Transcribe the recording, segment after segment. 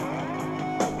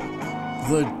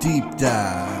The Deep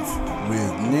Dive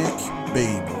with Nick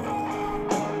Babel.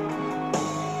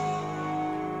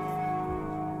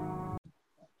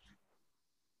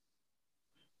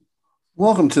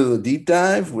 Welcome to The Deep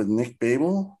Dive with Nick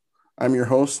Babel. I'm your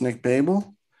host, Nick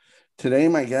Babel. Today,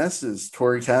 my guest is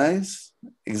Tori Kyes,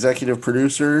 executive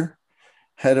producer,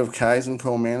 head of Kyes &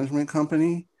 Co. Management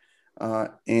Company,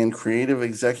 and creative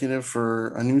executive for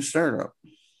a new startup.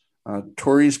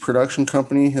 Tori's production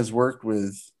company has worked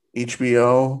with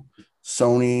HBO,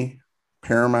 Sony,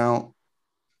 Paramount,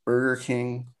 Burger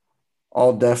King,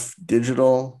 All Def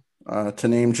Digital, to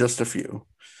name just a few.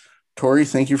 Tori,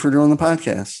 thank you for doing the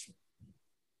podcast.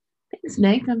 Thanks,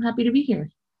 Nick. I'm happy to be here.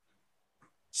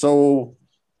 So,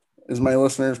 as my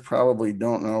listeners probably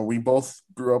don't know, we both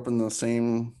grew up in the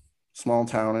same small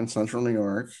town in central New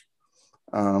York.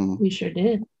 We sure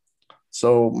did.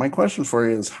 So my question for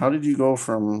you is, how did you go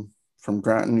from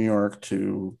Groton, New York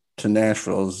to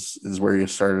Nashville is where you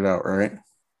started out, right?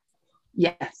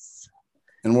 Yes.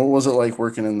 And what was it like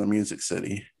working in the music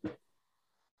city?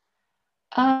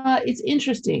 It's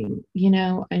interesting,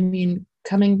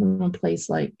 coming from a place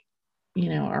like,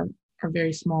 our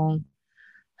very small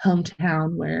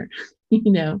hometown where,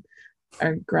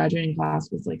 our graduating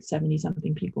class was like 70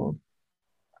 something people.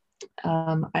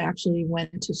 I actually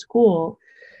went to school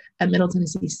at Middle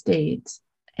Tennessee State,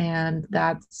 and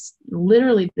that's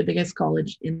literally the biggest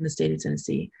college in the state of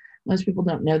Tennessee. Most people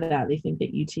don't know that. They think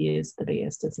that UT is the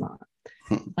biggest. It's not.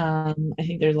 I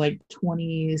think there's like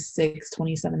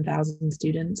 27,000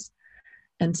 students.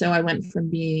 And so I went from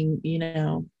being,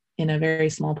 in a very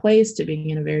small place to being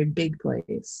in a very big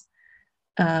place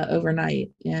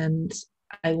overnight. And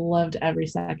I loved every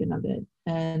second of it.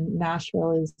 And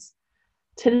Nashville is,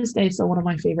 to this day, still one of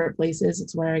my favorite places.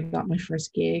 It's where I got my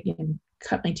first gig and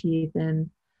cut my teeth in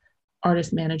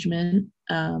artist management.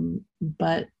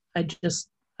 But I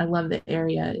love the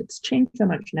area. It's changed so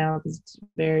much now because it's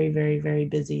very, very, very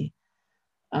busy.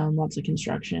 Lots of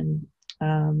construction.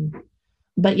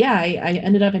 But yeah, I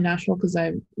ended up in Nashville because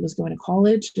I was going to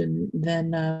college, and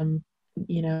then,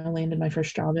 landed my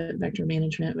first job at Vector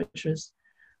Management, which was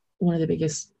one of the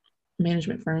biggest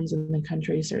management firms in the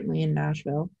country, certainly in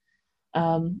Nashville.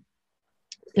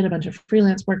 Did a bunch of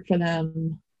freelance work for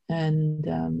them, and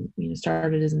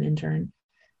started as an intern,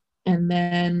 and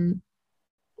then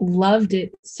loved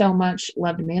it so much,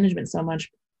 loved management so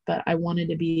much, but I wanted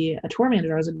to be a tour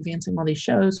manager. I was advancing all these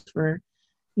shows for,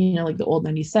 like the old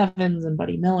 97s and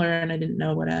Buddy Miller, and I didn't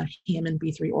know what a Hammond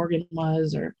B3 organ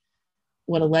was, or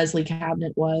what a Leslie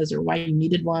cabinet was, or why you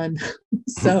needed one.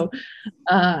 So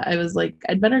I was like,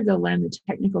 I'd better go learn the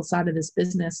technical side of this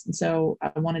business. And so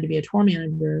I wanted to be a tour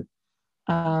manager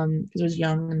because I was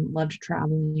young and loved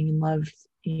traveling and loved,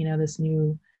 this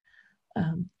new,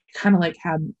 kind of like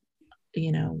had,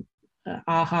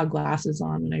 aha glasses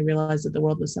on when I realized that the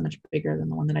world was so much bigger than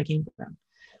the one that I came from.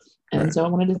 And right. So I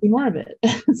wanted to see more of it.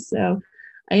 So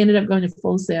I ended up going to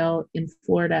Full Sail in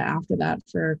Florida after that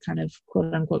for kind of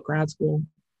quote unquote grad school,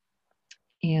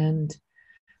 and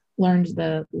learned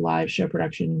the live show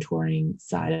production touring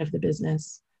side of the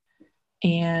business,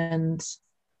 and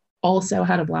also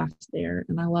had a blast there.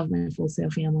 And I love my Full Sail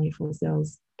family. Full Sail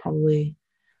is probably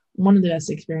one of the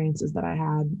best experiences that I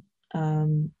had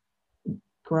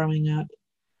growing up,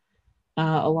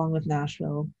 along with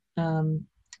Nashville. And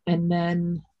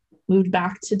then moved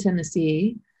back to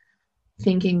Tennessee,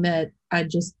 thinking that I'd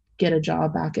just get a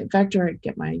job back at Vector,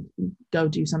 go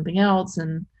do something else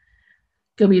and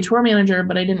go be a tour manager.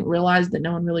 But I didn't realize that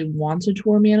no one really wants a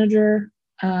tour manager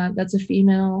that's a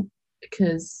female,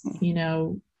 because,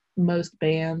 most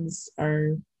bands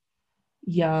are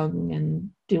young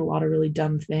and do a lot of really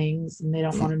dumb things, and they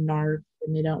don't want to narc,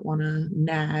 and they don't want to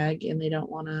nag, and they don't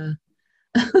want to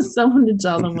someone to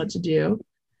tell them what to do.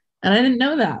 And I didn't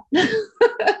know that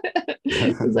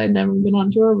because I'd never been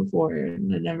on tour before,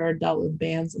 and I never dealt with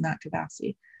bands in that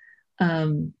capacity.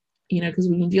 Because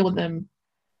we can deal with them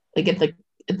like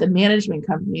at the management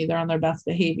company, they're on their best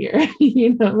behavior,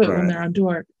 but right. When they're on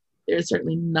tour, they're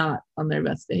certainly not on their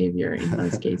best behavior in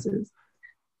most cases.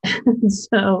 And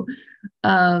so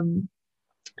I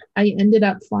ended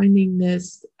up finding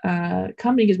this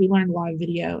company because we learned live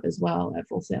video as well at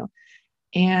Full Sail,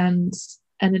 and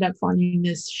ended up finding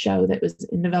this show that was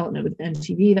in development with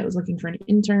MTV that was looking for an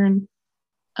intern.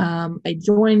 I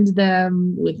joined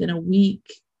them. Within a week,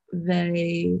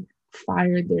 they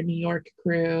fired their New York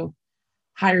crew,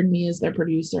 hired me as their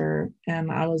producer,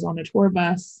 and I was on a tour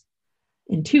bus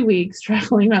in 2 weeks,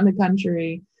 traveling around the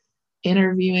country,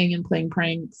 interviewing and playing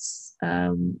pranks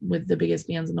with the biggest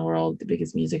bands in the world, the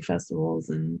biggest music festivals.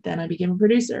 And then I became a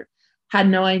producer. Had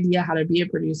no idea how to be a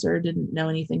producer, didn't know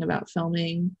anything about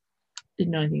filming,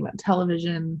 didn't know anything about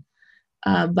television,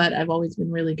 but I've always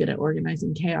been really good at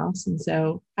organizing chaos. And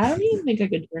so I don't even think I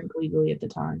could drink legally at the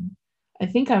time. I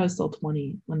think I was still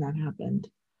 20 when that happened.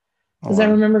 Because I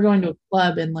remember going to a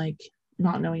club and like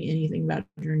not knowing anything about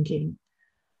drinking.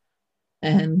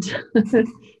 And it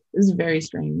was very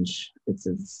strange. It's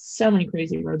so many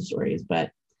crazy road stories,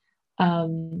 but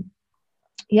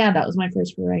yeah, that was my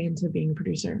first foray into being a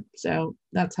producer. So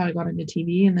that's how I got into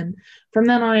TV. And then from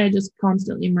then on, I just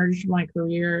constantly merged my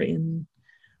career in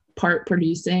part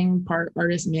producing, part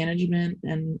artist management,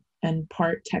 and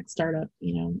part tech startup.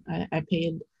 I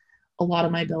paid a lot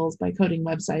of my bills by coding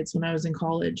websites when I was in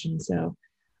college. And so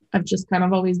I've just kind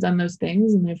of always done those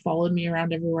things, and they've followed me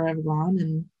around everywhere I've gone.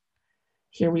 And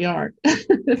here we are.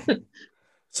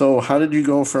 So how did you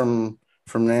go from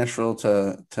Nashville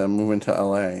to moving to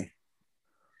LA?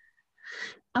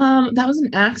 That was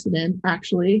an accident,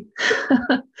 actually,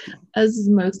 as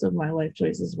most of my life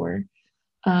choices were.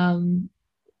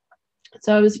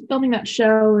 So I was filming that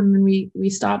show, and then we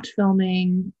stopped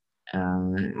filming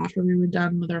after we were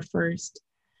done with our first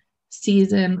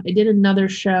season. I did another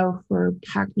show for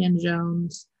Pac-Man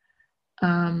Jones,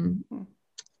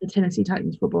 the Tennessee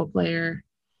Titans football player,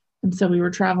 and so we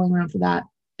were traveling around for that.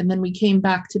 And then we came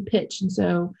back to pitch, and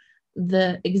so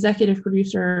the executive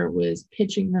producer was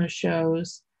pitching those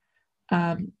shows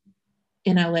in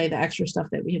LA, the extra stuff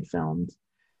that we had filmed.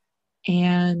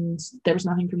 And there was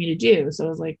nothing for me to do. So I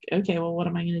was like, okay, well, what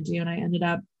am I going to do? And I ended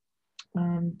up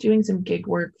doing some gig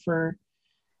work for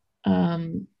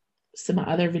some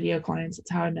other video clients.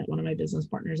 That's how I met one of my business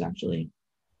partners, actually.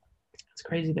 It's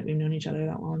crazy that we've known each other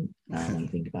that long when you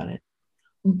think about it.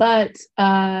 But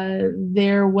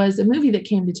there was a movie that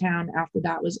came to town after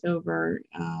that was over.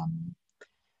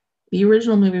 The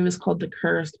original movie was called The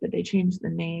Cursed, but they changed the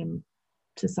name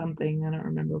to something. I don't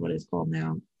remember what it's called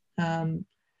now.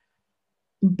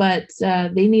 But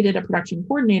they needed a production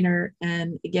coordinator.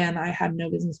 And again, I had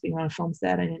no business being on a film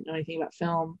set. I didn't know anything about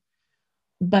film.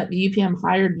 But the UPM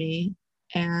hired me,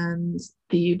 and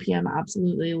the UPM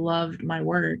absolutely loved my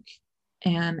work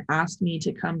and asked me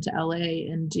to come to LA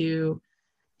and do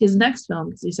his next film,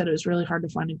 because he said it was really hard to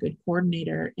find a good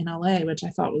coordinator in LA, which I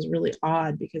thought was really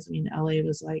odd because, I mean, LA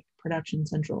was like production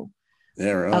central.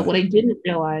 Yeah, really. What I didn't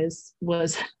realize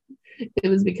was it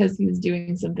was because he was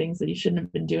doing some things that he shouldn't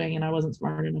have been doing, and I wasn't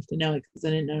smart enough to know it because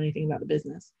I didn't know anything about the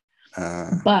business.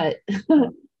 But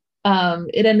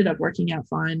it ended up working out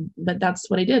fine. But that's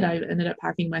what I did. I ended up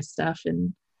packing my stuff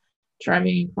and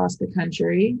driving across the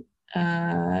country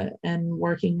and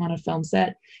working on a film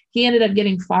set. He ended up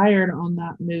getting fired on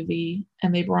that movie,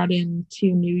 and they brought in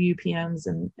 2 new UPMs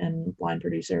and line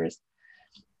producers.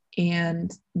 And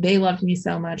they loved me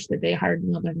so much that they hired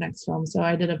me on their next film. So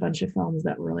I did a bunch of films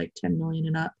that were like 10 million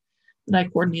and up that I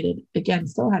coordinated. Again,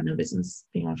 still had no business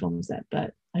being on a film set,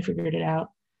 but I figured it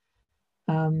out.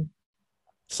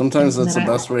 Sometimes that's the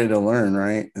best way to learn,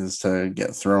 right? Is to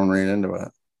get thrown right into it.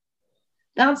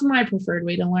 That's my preferred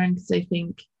way to learn, because I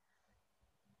think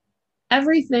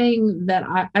everything that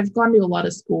I've gone to a lot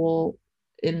of school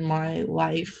in my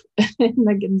life, and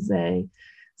I can say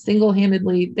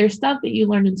single-handedly, there's stuff that you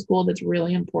learn in school that's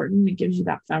really important. It gives you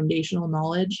that foundational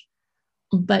knowledge,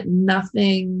 but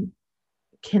nothing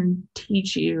can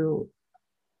teach you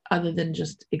other than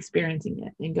just experiencing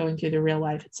it and going through the real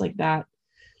life. It's like that,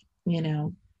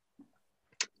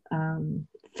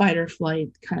 fight or flight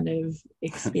kind of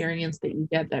experience that you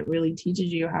get that really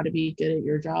teaches you how to be good at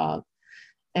your job.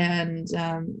 And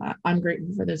I'm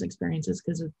grateful for those experiences,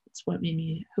 because it's what made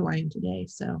me who I am today.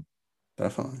 So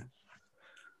definitely.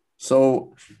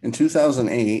 So in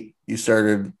 2008, you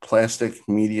started Plastic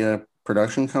Media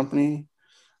Production Company,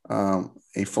 a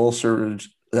full service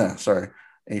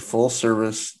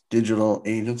digital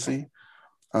agency.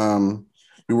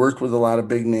 You worked with a lot of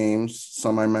big names,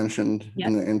 some I mentioned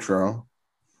in the intro.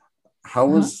 How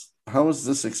was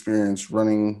this experience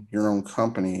running your own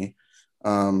company?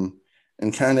 And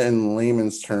kind of in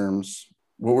layman's terms,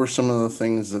 what were some of the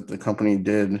things that the company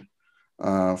did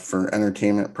for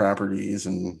entertainment properties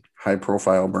and high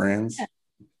profile brands?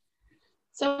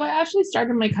 So I actually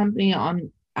started my company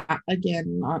on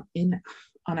accident.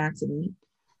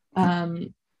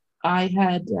 I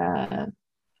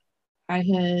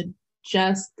had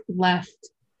just left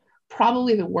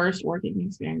probably the worst working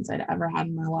experience I'd ever had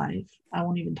in my life. I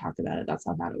won't even talk about it. That's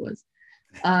how bad it was.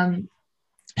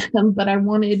 But I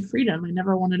wanted freedom. I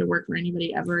never wanted to work for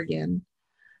anybody ever again.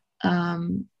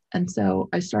 And so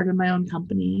I started my own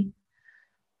company.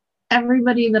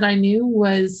 Everybody that I knew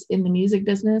was in the music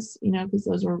business, because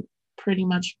those were pretty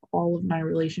much all of my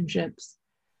relationships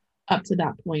up to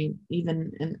that point,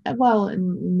 even in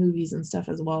movies and stuff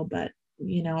as well. But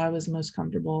I was most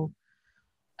comfortable,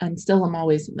 and still I'm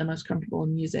always the most comfortable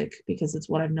in music because it's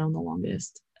what I've known the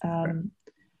longest.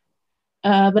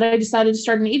 But I decided to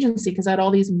start an agency because I had all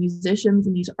these musicians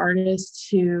and these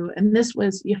artists and this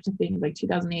was, you have to think, like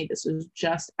 2008, this was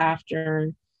just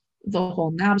after the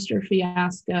whole Napster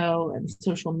fiasco, and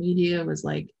social media was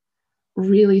like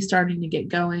really starting to get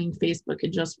going. Facebook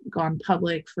had just gone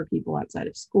public for people outside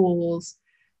of schools.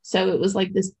 So it was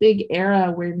like this big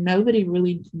era where nobody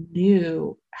really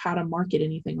knew how to market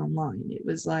anything online. It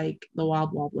was like the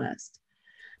wild, wild west.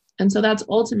 And so that's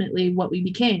ultimately what we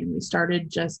became. We started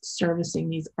just servicing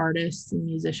these artists and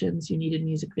musicians who needed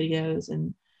music videos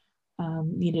and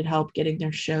needed help getting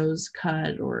their shows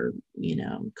cut or,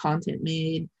 content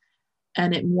made.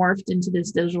 And it morphed into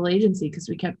this digital agency because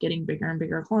we kept getting bigger and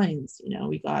bigger clients.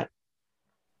 We got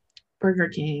Burger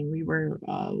King. We were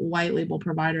a white label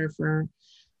provider for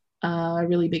a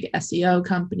really big SEO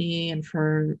company and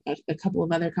for a couple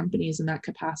of other companies in that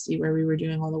capacity where we were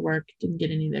doing all the work. Didn't get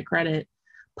any of the credit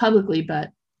publicly,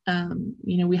 but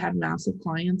we had massive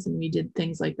clients, and we did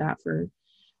things like that for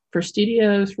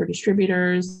studios, for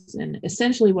distributors. And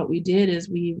essentially what we did is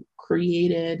we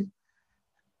created,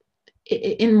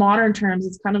 in modern terms,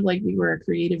 it's kind of like we were a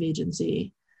creative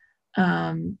agency,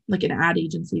 like an ad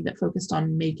agency that focused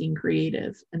on making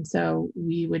creative. And so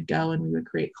we would go and we would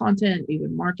create content, we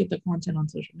would market the content on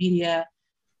social media,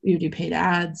 we would do paid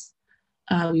ads,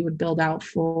 we would build out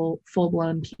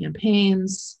full-blown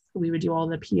campaigns, we would do all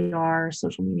the PR,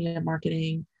 social media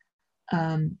marketing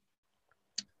on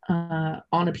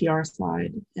a PR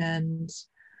slide, and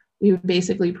we would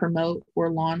basically promote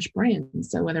or launch brands.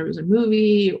 So whether it was a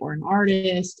movie or an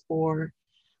artist or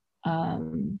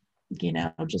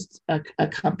just a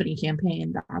company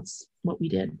campaign, that's what we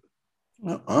did.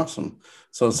 Oh, awesome.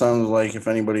 So it sounds like if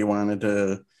anybody wanted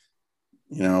to,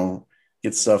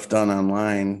 get stuff done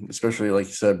online, especially like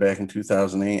you said, back in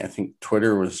 2008, I think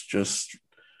Twitter was just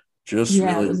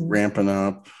really ramping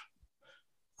up.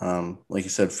 Like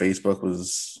you said, Facebook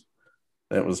was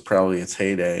probably its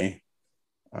heyday.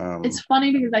 It's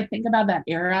funny because I think about that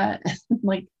era,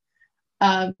 like,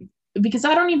 because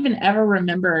I don't even ever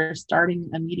remember starting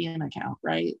a Medium account,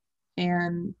 right?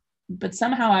 But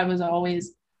somehow I was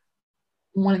always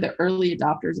one of the early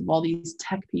adopters of all these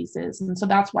tech pieces. And so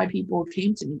that's why people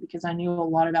came to me, because I knew a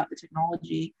lot about the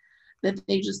technology that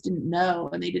they just didn't know,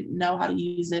 and they didn't know how to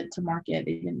use it to market.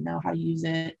 They didn't know how to use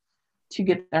it to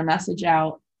get their message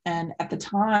out. And at the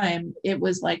time, it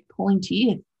was like pulling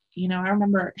teeth. I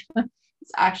remember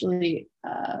it's actually,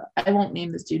 I won't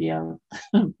name the studio,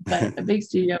 but a big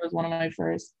studio was one of my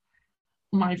first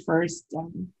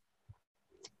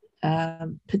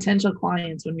potential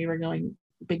clients when we were going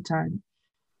big time.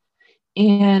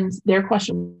 And their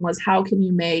question was, how can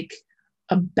you make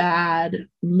a bad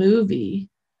movie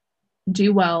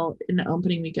do well in the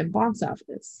opening weekend box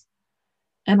office?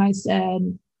 And I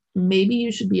said, maybe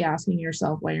you should be asking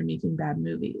yourself why you're making bad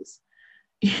movies.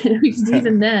 Because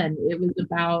even then it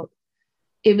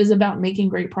was about making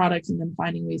great products and then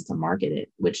finding ways to market it,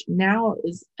 which now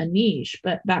is a niche.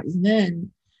 But back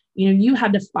then, you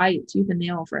had to fight tooth and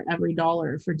nail for every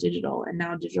dollar for digital. And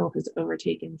now digital has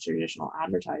overtaken traditional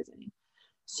advertising.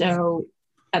 So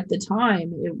at the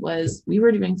time, we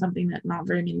were doing something that not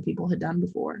very many people had done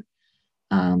before,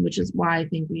 which is why I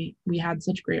think we had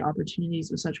such great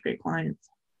opportunities with such great clients.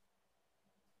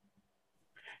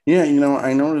 Yeah,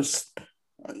 I noticed,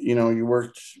 you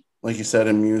worked, like you said,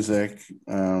 in music,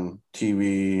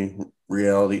 TV,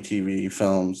 reality TV,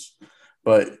 films,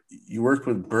 but you worked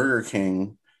with Burger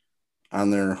King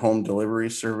on their home delivery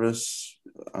service.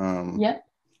 Yep.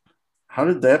 How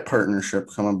did that partnership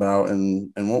come about,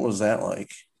 and what was that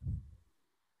like?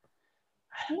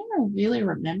 I don't really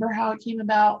remember how it came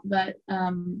about, but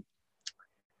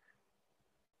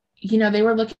they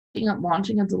were looking at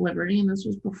launching a delivery, and this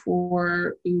was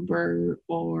before Uber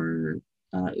or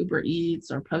Uber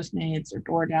Eats or Postmates or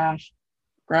DoorDash,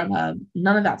 Grubhub.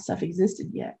 None of that stuff existed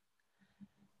yet.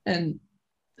 And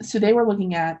so they were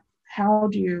looking at how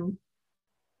can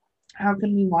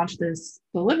we launch this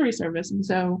delivery service? And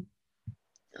so,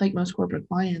 like most corporate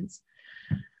clients,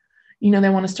 they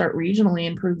want to start regionally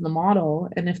and prove the model.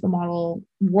 And if the model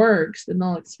works, then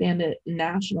they'll expand it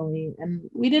nationally. And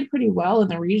we did pretty well in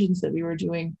the regions that we were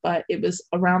doing, but it was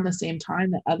around the same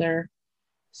time that other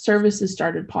services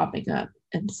started popping up.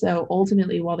 And so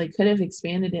ultimately, while they could have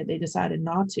expanded it, they decided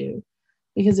not to,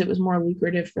 because it was more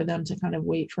lucrative for them to kind of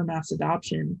wait for mass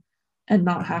adoption and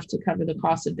not have to cover the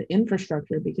cost of the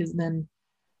infrastructure, because then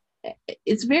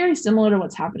it's very similar to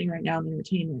what's happening right now in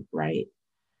entertainment, right?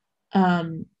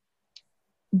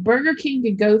 Burger King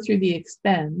could go through the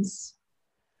expense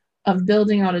of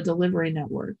building out a delivery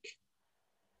network.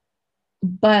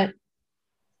 But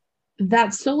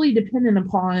that's solely dependent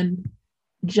upon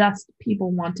just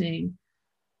people wanting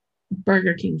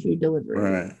Burger King food delivery.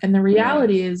 Right. And the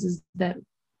reality is that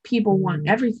people want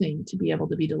everything to be able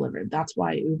to be delivered. That's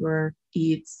why Uber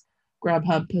Eats,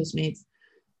 Grubhub, Postmates,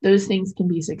 those things can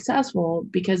be successful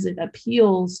because it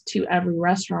appeals to every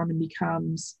restaurant and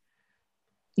becomes,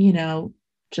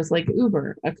 just like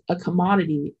Uber, a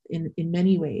commodity in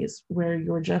many ways, where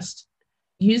you're just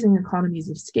using economies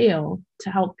of scale to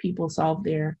help people solve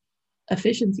their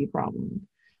efficiency problem.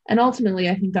 And ultimately,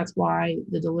 I think that's why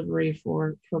the delivery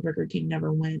for Burger King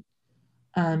never went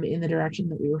in the direction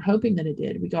that we were hoping that it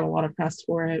did. We got a lot of press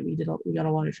for it. We got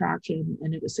a lot of traction,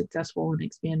 and it was successful in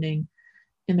expanding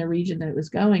in the region that it was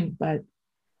going. But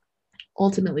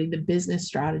ultimately, the business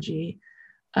strategy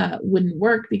wouldn't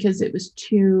work because it was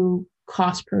too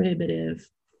cost prohibitive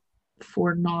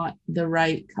for not the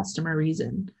right customer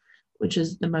reason, which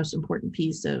is the most important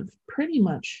piece of pretty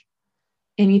much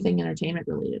anything entertainment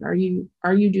related. Are you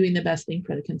doing the best thing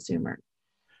for the consumer?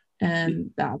 And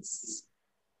that's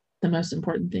the most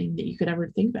important thing that you could ever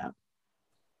think about.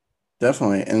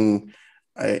 Definitely. And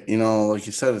like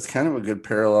you said, it's kind of a good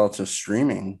parallel to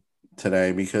streaming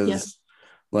today because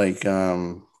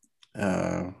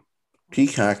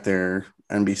Peacock there,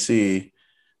 NBC,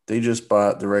 they just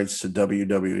bought the rights to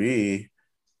WWE,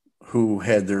 who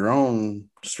had their own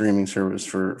streaming service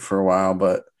for a while,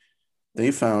 but they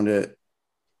found it,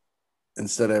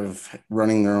 instead of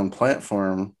running their own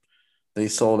platform, they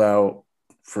sold out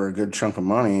for a good chunk of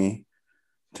money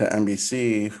to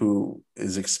NBC, who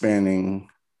is expanding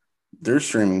their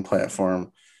streaming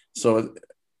platform. So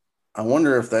I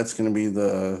wonder if that's going to be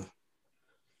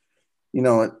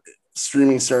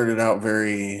streaming started out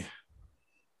very,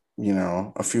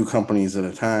 a few companies at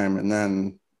a time, and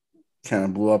then kind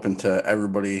of blew up into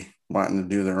everybody wanting to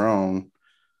do their own.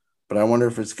 But I wonder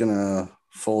if it's going to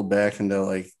fold back into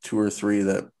like 2 or 3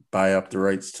 that buy up the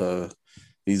rights to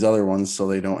these other ones so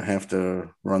they don't have to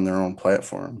run their own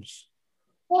platforms.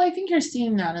 Well, I think you're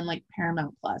seeing that in like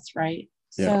Paramount Plus, right?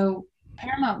 Yeah. So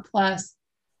Paramount Plus,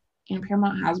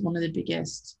 Paramount has one of the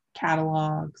biggest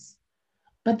catalogs,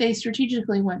 but they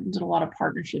strategically went and did a lot of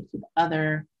partnerships with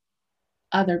other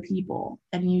people.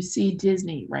 And you see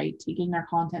Disney, right, taking their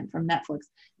content from Netflix.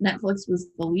 Netflix was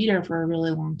the leader for a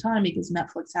really long time because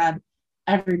Netflix had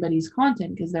everybody's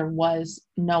content because there was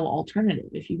no alternative.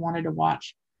 If you wanted to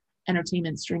watch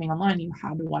entertainment streaming online, you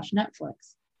had to watch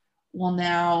Netflix. Well,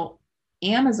 now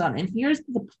Amazon, and here's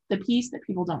the piece that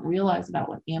people don't realize about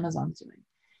what Amazon's doing.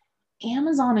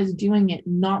 Amazon is doing it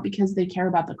not because they care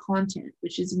about the content,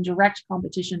 which is in direct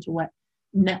competition to what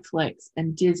Netflix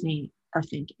and Disney are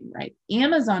thinking, right?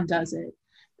 Amazon does it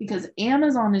because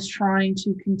Amazon is trying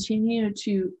to continue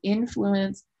to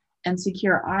influence and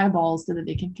secure eyeballs so that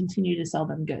they can continue to sell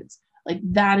them goods. Like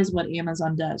that is what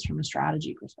Amazon does from a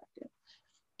strategy perspective.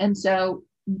 And so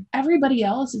everybody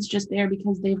else is just there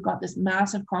because they've got this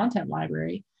massive content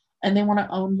library and they want to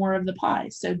own more of the pie.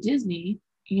 So Disney,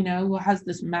 who has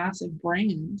this massive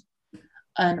brand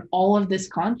and all of this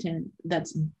content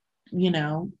that's,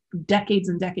 decades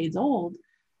and decades old,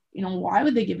 why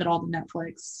would they give it all to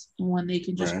Netflix when they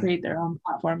can just create their own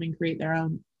platform and create their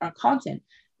own content?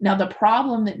 Now, the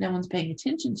problem that no one's paying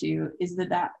attention to is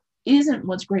that isn't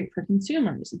what's great for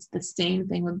consumers. It's the same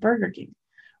thing with Burger King,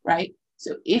 right?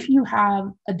 So if you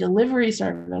have a delivery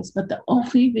service, but the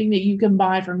only thing that you can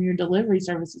buy from your delivery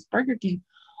service is Burger King,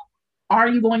 are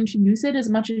you going to use it as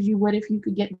much as you would if you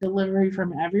could get delivery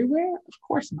from everywhere? Of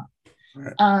course not.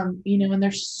 Right. And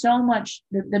there's so much,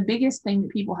 the biggest thing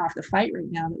that people have to fight right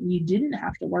now that we didn't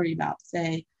have to worry about,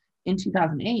 say, in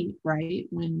 2008, right?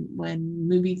 When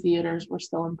movie theaters were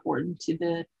still important to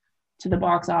the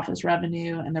box office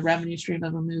revenue and the revenue stream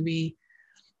of a movie,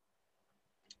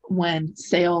 when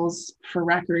sales for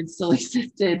records still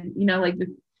existed,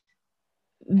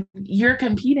 you're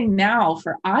competing now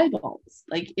for eyeballs.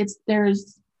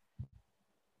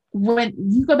 When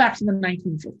you go back to the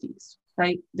 1950s,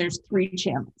 right? There's 3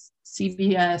 channels: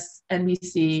 CBS,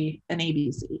 NBC, and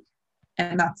ABC,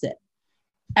 and that's it.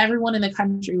 Everyone in the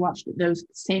country watched those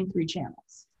same 3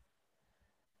 channels.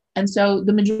 And so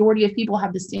the majority of people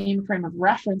have the same frame of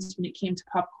reference when it came to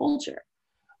pop culture.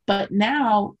 But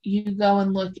now you go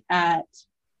and look at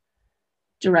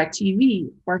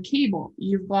DirecTV or cable,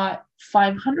 you've got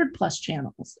 500 plus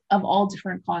channels of all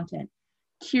different content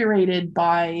curated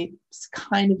by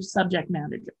kind of subject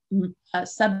matter.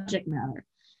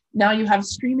 Now you have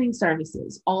streaming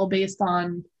services all based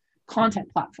on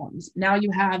content platforms. Now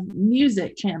you have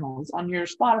music channels on your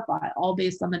Spotify, all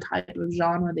based on the type of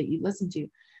genre that you listen to.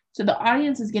 So the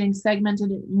audience is getting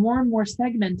segmented, more and more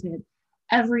segmented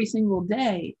every single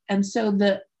day. And so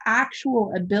the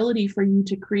actual ability for you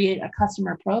to create a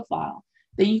customer profile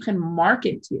that you can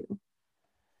market to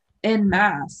en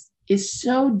masse is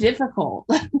so difficult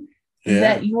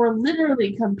that you're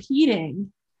literally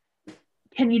competing.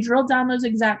 Can you drill down those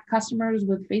exact customers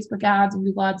with Facebook ads and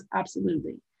Google ads?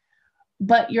 Absolutely.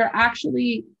 But you're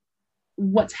actually,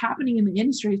 what's happening in the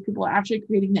industry is people are actually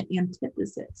creating the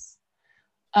antithesis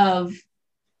of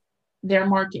their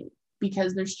market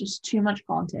because there's just too much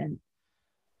content,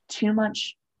 too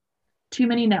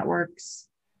many networks,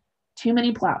 too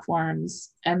many platforms,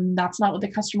 and that's not what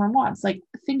the customer wants. Like,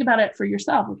 think about it for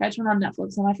yourself. Like, I turn on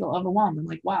Netflix and I feel overwhelmed. I'm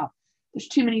like, wow, there's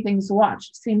too many things to watch.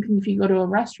 Same thing if you go to a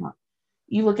restaurant.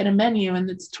 You look at a menu and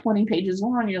it's 20 pages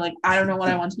long. You're like, I don't know what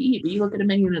I want to eat. But you look at a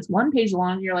menu and it's 1 page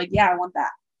long. And you're like, yeah, I want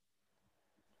that.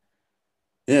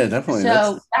 Yeah, definitely.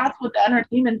 So that's what the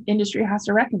entertainment industry has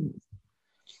to reckon with.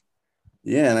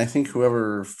 Yeah, and I think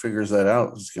whoever figures that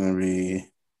out is going to be,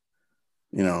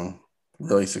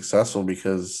 really successful,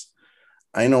 because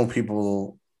I know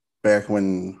people back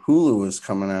when Hulu was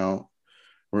coming out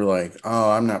were like,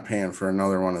 oh, I'm not paying for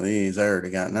another one of these. I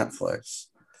already got Netflix.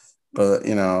 But,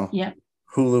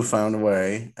 Hulu found a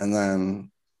way, and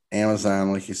then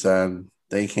Amazon, like you said,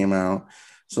 they came out.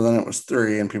 So then it was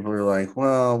 3, and people were like,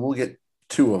 well, we'll get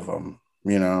 2 of them,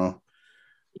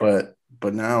 But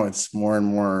now it's more and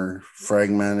more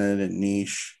fragmented and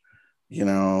niche. You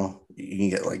can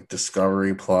get like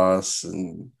Discovery Plus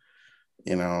and,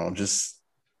 just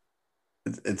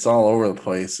it's all over the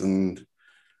place. And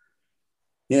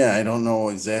yeah, I don't know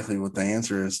exactly what the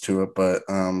answer is to it, but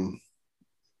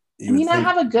I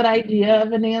have a good idea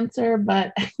of an answer,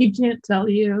 but I can't tell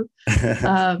you because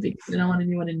I don't want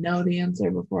anyone to know the answer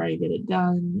before I get it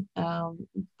done.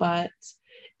 But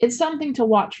it's something to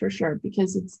watch for sure,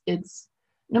 because it's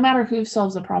no matter who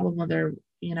solves a problem, whether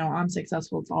I'm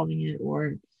successful at solving it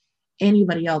or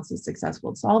anybody else is successful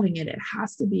at solving it, it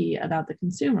has to be about the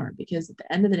consumer, because at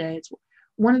the end of the day, it's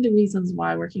one of the reasons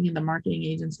why working in the marketing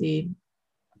agency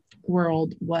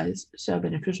world was so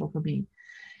beneficial for me.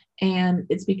 And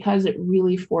it's because it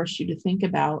really forced you to think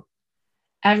about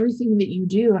everything that you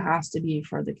do has to be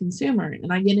for the consumer.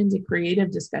 And I get into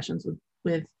creative discussions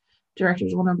with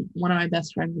directors. One of my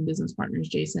best friends and business partners,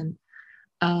 Jason,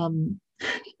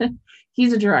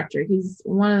 he's a director. He's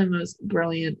one of the most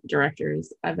brilliant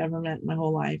directors I've ever met in my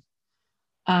whole life.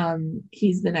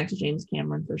 He's the next James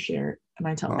Cameron for sure. And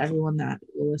I tell everyone that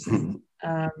will listen.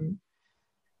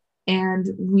 And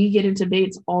we get into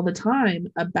debates all the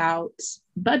time about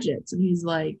budgets. And he's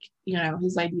like,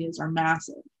 his ideas are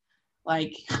massive,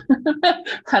 like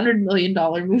 $100 million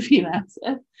movie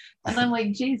massive. And I'm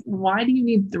like, Jason, why do you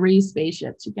need 3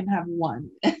 spaceships? You can have 1.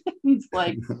 He's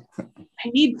like, I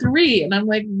need 3. And I'm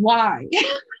like, why?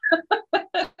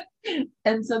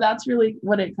 And so that's really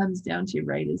what it comes down to,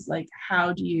 right? Is like,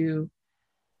 how do you,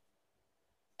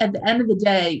 at the end of the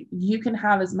day, you can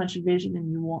have as much vision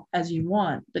as you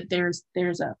want, but there's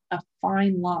a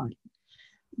fine line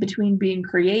between being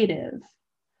creative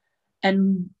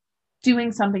and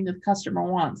doing something that the customer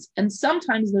wants. And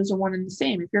sometimes those are one and the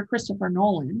same. If you're Christopher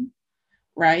Nolan,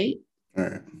 right?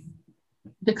 Right.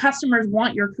 The customers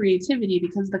want your creativity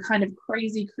because the kind of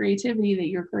crazy creativity that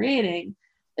you're creating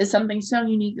is something so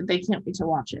unique that they can't wait to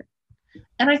watch it.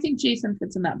 And I think Jason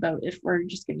fits in that boat, if we're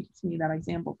just going to continue that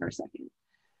example for a second.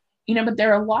 But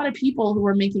there are a lot of people who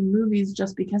are making movies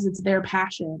just because it's their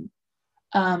passion.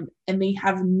 And they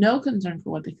have no concern for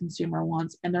what the consumer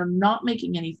wants, and they're not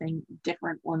making anything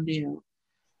different or new.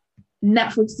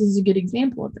 Netflix is a good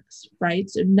example of this, right?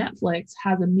 So Netflix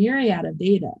has a myriad of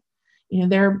data.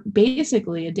 They're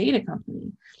basically a data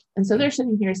company. And so they're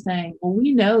sitting here saying, well,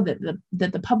 we know that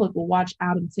the public will watch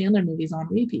Adam Sandler movies on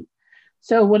repeat.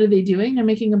 So what are they doing? They're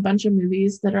making a bunch of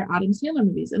movies that are Adam Sandler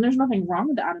movies. And there's nothing wrong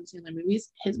with the Adam Sandler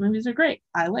movies. His movies are great.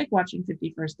 I like watching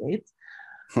 50 First Dates.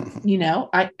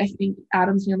 I think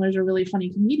Adam Sandler is a really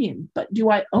funny comedian. But do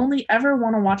I only ever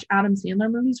want to watch Adam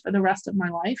Sandler movies for the rest of my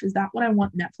life? Is that what I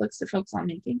want Netflix to focus on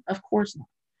making? Of course not.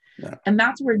 Yeah. And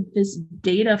that's where this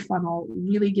data funnel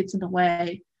really gets in the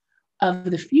way of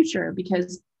the future,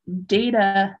 because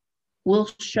data will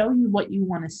show you what you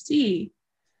want to see.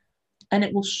 And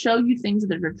it will show you things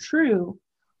that are true,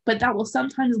 but that will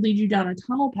sometimes lead you down a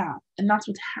tunnel path. And that's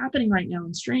what's happening right now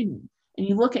in streaming. And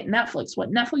you look at Netflix, what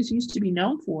Netflix used to be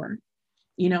known for,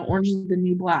 Orange is the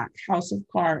New Black, House of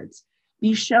Cards,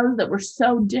 these shows that were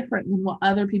so different than what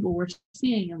other people were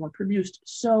seeing and were produced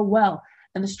so well.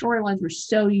 And the storylines were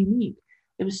so unique.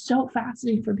 It was so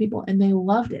fascinating for people, and they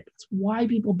loved it. That's why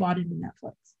people bought into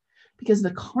Netflix, because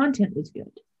the content was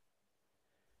good.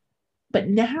 But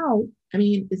now, I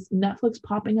mean, is Netflix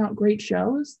popping out great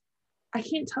shows? I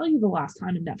can't tell you the last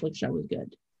time a Netflix show was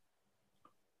good.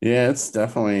 Yeah, it's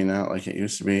definitely not like it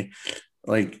used to be.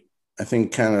 Like, I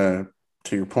think kind of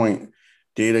to your point,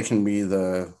 data can be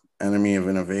the enemy of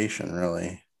innovation,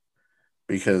 really,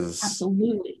 because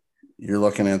Absolutely. you're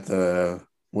looking at the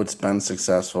what's been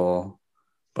successful,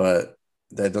 but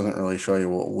that doesn't really show you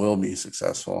what will be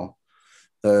successful.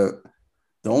 The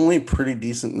the only pretty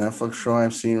decent Netflix show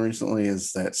I've seen recently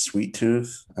is that Sweet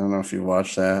Tooth. I don't know if you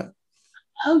watched that.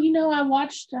 Oh, I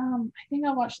watched I think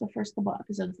I watched the first couple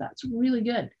episodes. That's really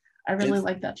good. I really It's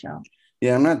like that show.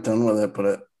 Yeah, I'm not done with it,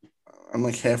 but I'm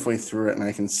like halfway through it, and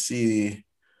I can see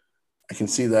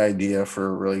the idea for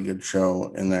a really good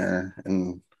show in there.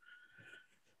 And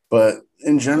but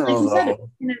in Like general, you said, it's though,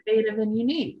 innovative and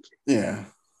unique. yeah,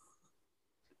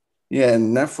 yeah.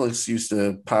 And Netflix used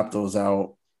to pop those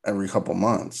out every couple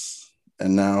months,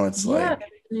 and now it's Yeah,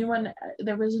 like,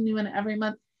 there was a new one every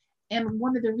month. And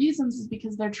one of the reasons is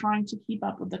because they're trying to keep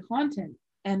up with the content.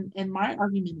 And my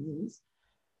argument is,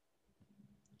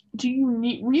 do you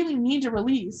really need to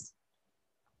release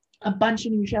a bunch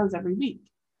of new shows every week?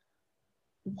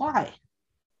 Why?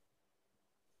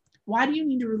 Why do you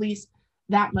need to release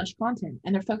that much content?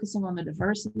 And they're focusing on the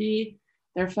diversity.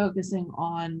 They're focusing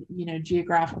on,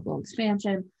 geographical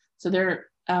expansion. So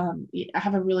I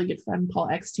have a really good friend, Paul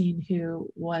Eckstein, who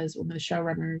was one of the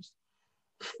showrunners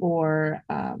for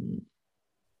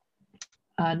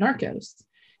Narcos.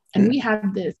 And yeah, we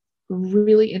had this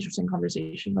really interesting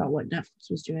conversation about what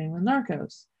Netflix was doing with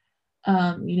Narcos.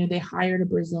 They hired a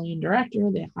Brazilian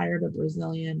director, they hired a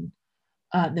Brazilian,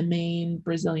 the main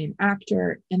Brazilian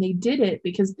actor, and they did it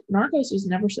because Narcos was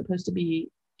never supposed to be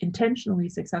intentionally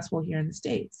successful here in the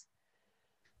States.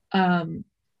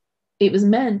 It was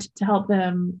meant to help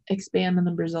them expand in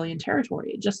the Brazilian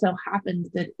territory. It just so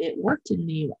happened that it worked in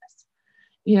the US.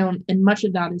 And much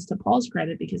of that is to Paul's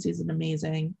credit because he's an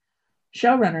amazing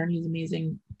showrunner and he's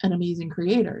an amazing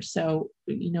creator. So,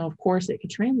 of course it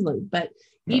could translate. But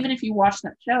even right, if you watch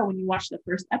that show, when you watch the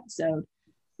first episode,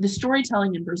 the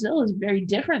storytelling in Brazil is very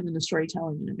different than the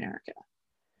storytelling in America.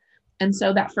 And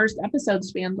so that first episode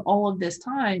spans all of this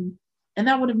time, and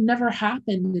that would have never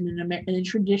happened in a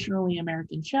traditionally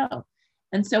American show.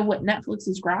 And so what Netflix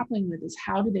is grappling with is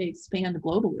how do they expand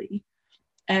globally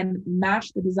and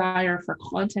match the desire for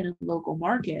content in local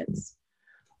markets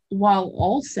while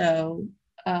also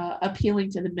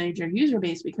appealing to the major user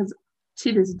base, because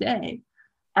to this day,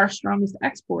 our strongest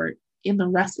export in the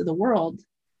rest of the world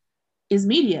is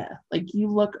media. Like you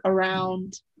look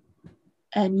around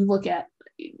and you look at,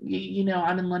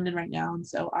 I'm in London right now. And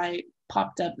so I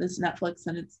popped up this Netflix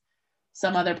and it's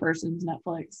some other person's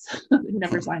Netflix who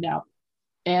never signed out.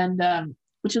 And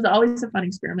which is always a fun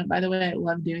experiment, by the way. I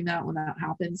love doing that when that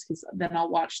happens because then I'll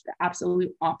watch the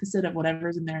absolute opposite of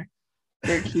whatever's in their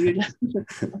queue.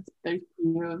 Their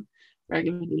queue of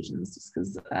recommendations just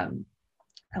because I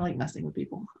like messing with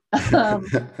people.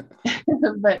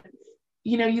 But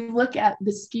you look at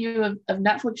the skew of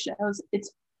Netflix shows,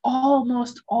 it's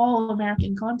almost all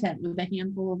American content with a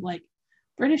handful of like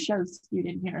British shows skewed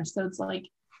in here. So it's like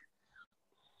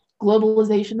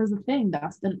globalization is a thing.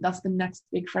 That's the next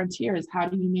big frontier is how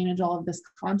do you manage all of this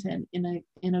content in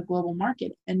a global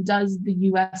market? And does the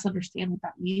US understand what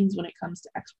that means when it comes to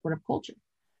export of culture?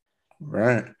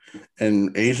 right.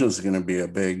 And Asia is going to be a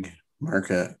big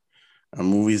market.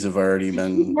 Movies have already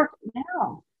been,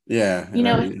 Now. yeah, it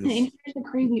already And is.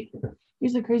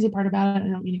 here's the crazy part about it. I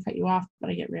don't mean to cut you off, but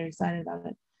I get very excited about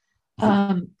it.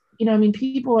 I mean,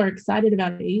 people are excited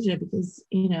about Asia because,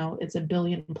 it's a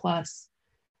billion plus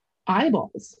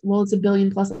eyeballs. Well, it's a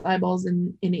billion plus eyeballs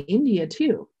in India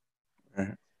too.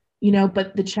 Right.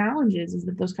 But the challenge is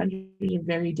that those countries are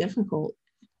very difficult,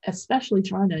 especially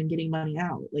China and getting money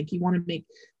out. Like you want to make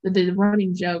the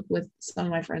running joke with some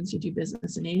of my friends who do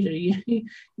business in Asia. You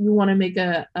want to make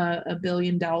a $1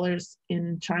 billion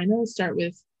in China, start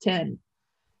with 10.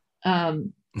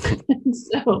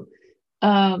 So,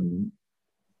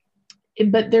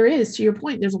 but there is, to your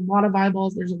point, there's a lot of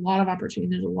eyeballs, there's a lot of opportunity,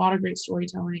 there's a lot of great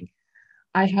storytelling.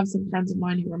 I have some friends of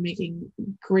mine who are making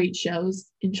great shows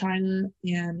in China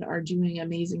and are doing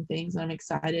amazing things. And I'm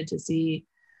excited to see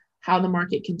how the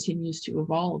market continues to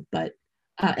evolve. But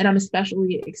and I'm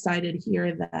especially excited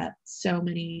here that so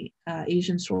many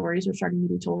Asian stories are starting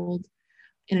to be told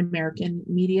in American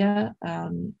media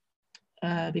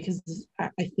because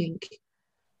I think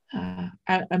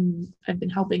I've been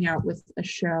helping out with a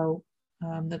show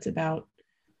that's about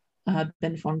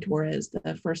Ben Fong Torres,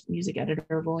 the first music editor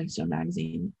of Rolling Stone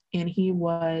magazine, and he's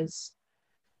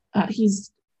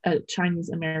a Chinese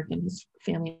American. His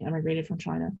family emigrated from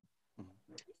China,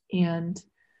 And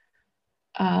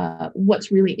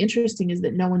what's really interesting is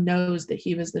that no one knows that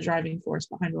he was the driving force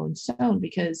behind Rolling Stone,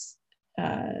 because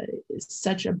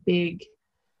such a big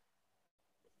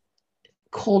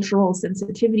cultural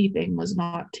sensitivity thing was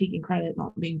not taking credit,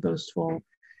 not being boastful.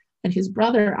 And his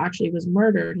brother actually was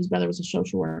murdered. His brother was a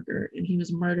social worker, and he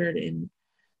was murdered in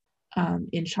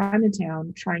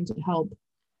Chinatown trying to help,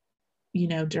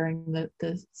 during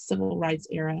the civil rights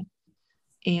era.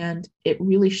 And it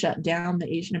really shut down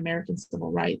the Asian American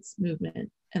civil rights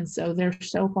movement. And so they're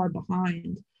so far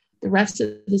behind the rest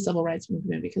of the civil rights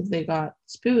movement because they got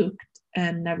spooked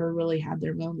and never really had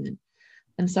their moment.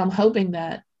 And so I'm hoping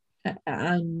that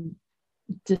I'm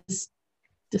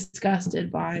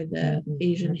disgusted by the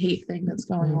Asian hate thing that's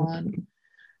going on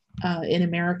in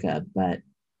America, but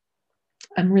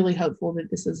I'm really hopeful that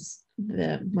this is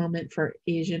the moment for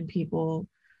Asian people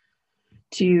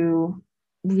to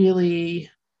really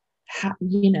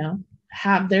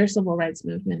have their civil rights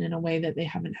movement in a way that they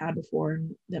haven't had before,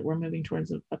 and that we're moving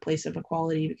towards a place of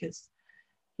equality, because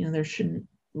there shouldn't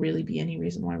really be any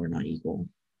reason why we're not equal.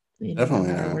 Definitely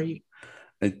no matter not. where you.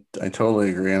 I totally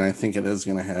agree, and I think it is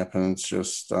going to happen. It's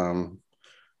just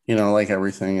like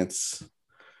everything, it's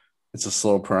a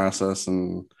slow process,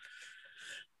 and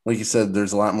like you said,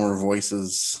 there's a lot more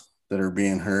voices that are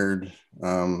being heard,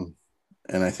 and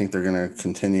I think they're going to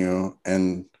continue.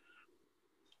 And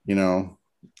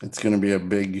it's going to be a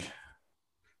big,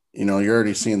 you're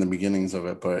already seeing the beginnings of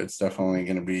it, but it's definitely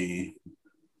going to be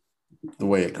the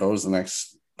way it goes the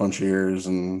next bunch of years,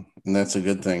 and that's a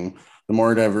good thing. The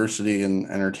more diversity in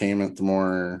entertainment, the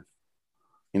more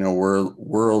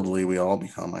worldly we all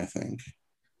become, I think.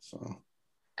 So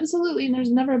Absolutely, and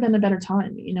there's never been a better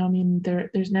time.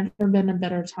 There's never been a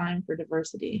better time for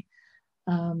diversity.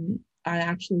 I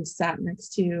actually sat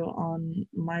next to, on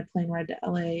my plane ride to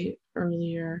LA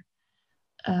earlier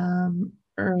in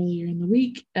the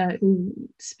week, who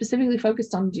specifically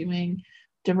focused on doing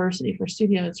diversity for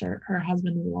studios. Her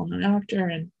husband is a well-known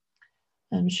actor,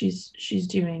 and she's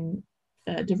doing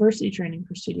diversity training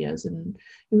for studios. And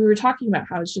we were talking about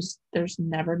how it's just, there's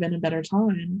never been a better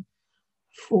time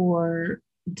for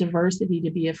diversity to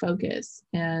be a focus.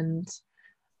 And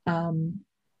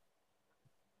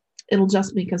it'll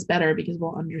just make us better, because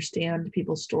we'll understand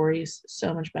people's stories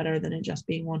so much better than it just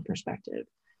being one perspective.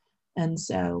 And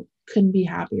so couldn't be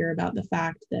happier about the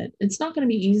fact that it's not going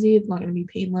to be easy, it's not going to be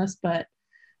painless, but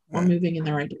we're moving in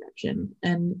the right direction.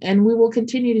 And we will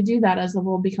continue to do that as the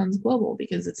world becomes global,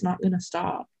 because it's not going to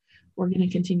stop. We're going to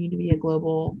continue to be a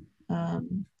global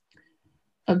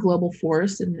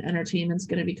force, and entertainment's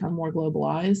going to become more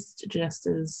globalized, just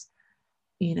as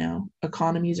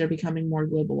economies are becoming more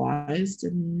globalized.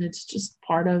 And it's just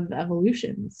part of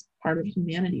evolution. It's part of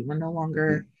humanity. We're no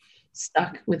longer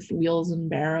stuck with wheels and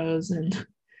barrows and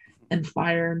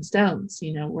fire and stones.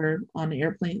 We're on an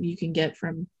airplane. You can get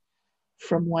from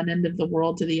one end of the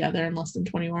world to the other in less than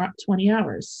 20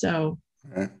 hours. So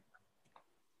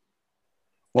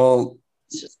well,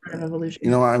 it's just part of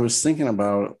evolution. I was thinking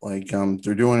about, like,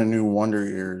 they're doing a new Wonder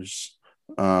Years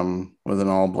with an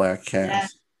all-black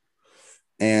cast.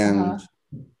 And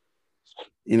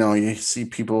you see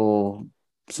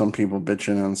some people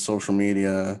bitching on social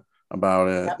media about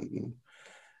it.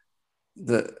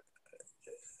 Yep.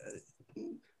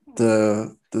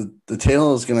 The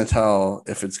tale is going to tell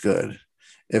if it's good.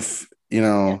 If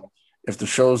if the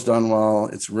show's done well,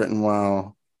 it's written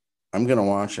well, I'm going to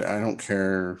watch it. I don't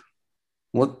care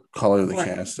what color the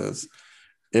cast is.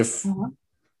 If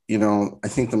I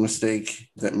think the mistake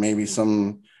that maybe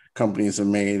some companies have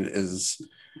made is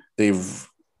they've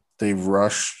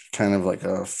rushed kind of like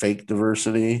a fake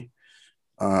diversity.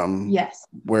 Yes.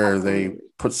 Where absolutely. They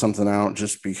put something out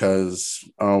just because,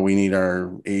 we need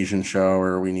our Asian show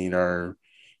or we need our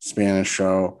Spanish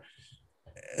show,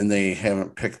 and they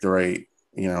haven't picked the right,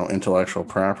 intellectual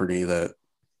property that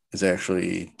is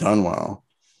actually done well.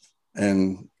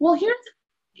 And well,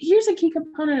 here's a key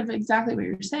component of exactly what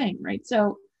you're saying, right?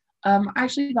 So I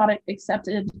actually got it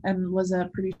accepted and was a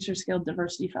Producers Guild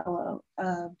Diversity Fellow,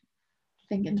 I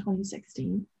think in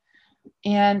 2016.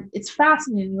 And it's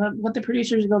fascinating what the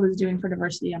Producers Guild is doing for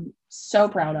diversity. I'm so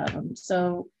proud of them.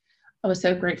 I was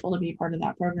so grateful to be part of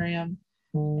that program.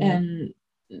 And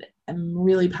I'm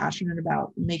really passionate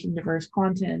about making diverse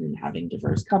content and having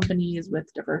diverse companies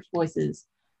with diverse voices.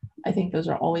 I think those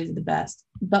are always the best.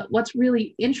 But what's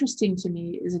really interesting to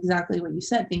me is exactly what you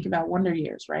said. Think about Wonder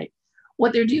Years, right?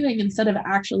 What they're doing, instead of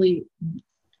actually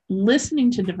listening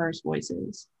to diverse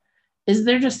voices, is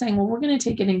they're just saying, well, we're going to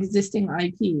take an existing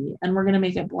IP and we're going to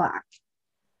make it Black,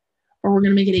 or we're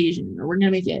going to make it Asian, or we're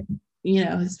going to make it,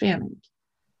 Hispanic.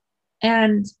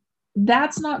 And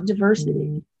that's not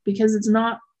diversity. because it's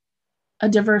not a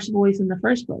diverse voice in the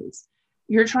first place.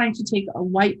 You're trying to take a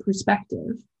white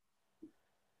perspective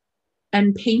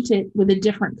and paint it with a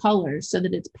different color so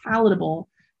that it's palatable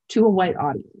to a white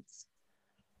audience.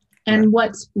 And Right.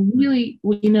 what's really,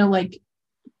 like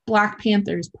Black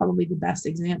Panther is probably the best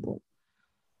example.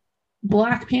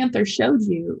 Black Panther showed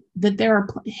you that there are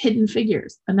hidden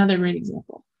figures. Another great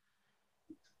example.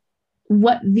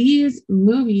 What these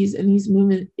movies and these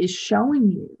movements is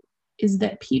showing you is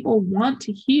that people want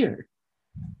to hear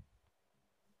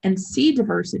and see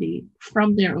diversity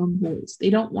from their own voice.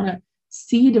 They don't want to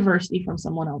see diversity from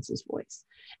someone else's voice.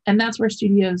 And that's where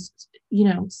studios,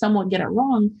 somewhat get it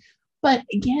wrong. But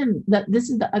again, this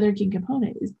is the other key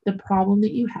component, is the problem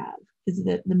that you have is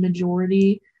that the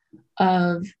majority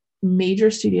of major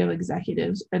studio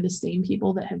executives are the same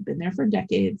people that have been there for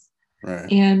decades.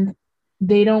 Right. And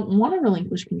they don't want to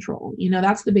relinquish control.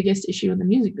 That's the biggest issue in the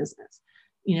music business.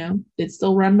 It's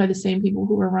still run by the same people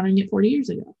who were running it 40 years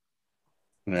ago.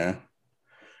 Yeah.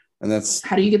 And that's,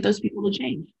 how do you get those people to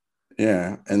change?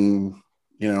 Yeah. And,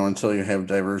 until you have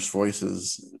diverse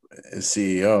voices as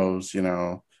CEOs,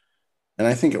 and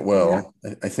I think it will.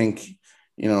 Yeah. I think,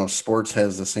 sports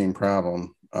has the same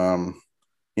problem.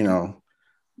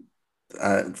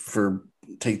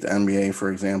 Take the NBA,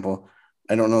 for example.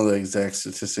 I don't know the exact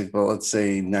statistic, but let's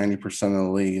say 90% of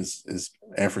the league is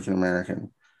African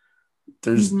American.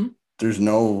 There's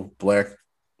no Black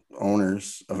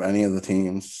owners of any of the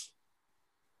teams.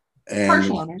 And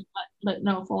partial owners, but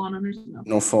no full owners.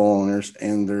 No full owners,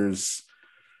 and there's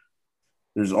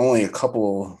only a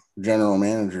couple general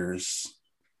managers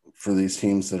for these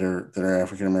teams that are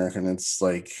African American. It's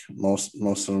like most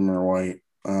of them are white,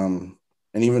 and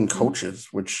even coaches,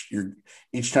 which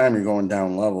each time you're going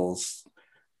down levels,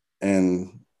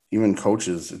 and even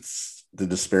coaches, it's the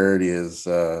disparity is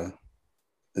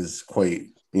quite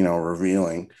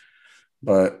revealing,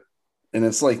 and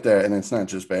it's like that, and it's not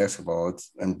just basketball.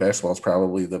 Basketball is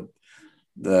probably the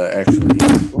actually.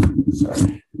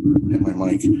 Sorry, hit my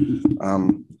mic.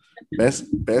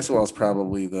 Basketball is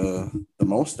probably the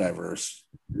most diverse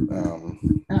for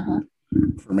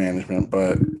management,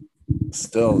 but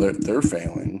still they're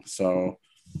failing. So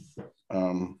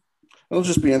it'll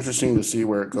just be interesting to see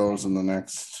where it goes in the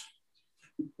next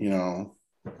 10,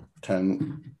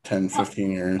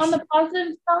 15 years.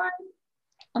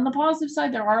 On the positive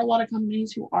side, there are a lot of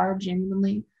companies who are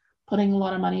genuinely putting a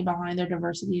lot of money behind their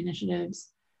diversity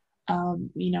initiatives.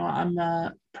 I'm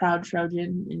a proud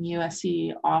Trojan, and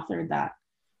USC authored that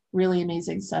really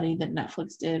amazing study that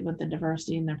Netflix did with the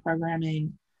diversity in their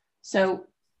programming. So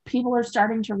people are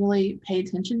starting to really pay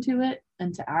attention to it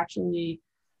and to actually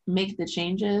make the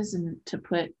changes and to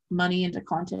put money into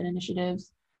content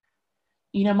initiatives.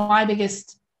 My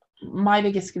biggest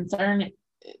concern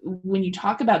when you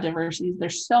talk about diversity,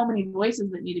 there's so many voices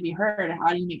that need to be heard. How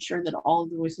do you make sure that all of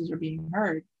the voices are being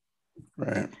heard?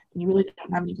 Right. And you really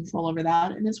don't have any control over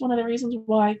that. And it's one of the reasons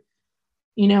why,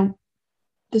 the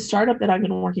startup that I've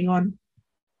been working on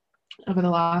over the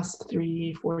last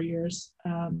 3-4 years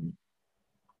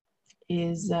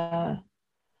is I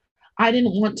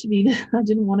didn't want to be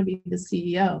the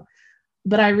CEO,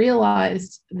 but I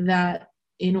realized that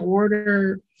in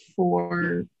order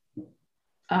for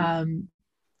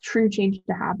true change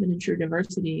to happen and true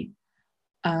diversity,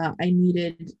 I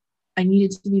needed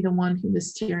to be the one who was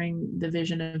steering the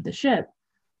vision of the ship,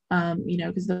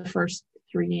 because the first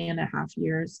 3.5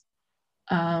 years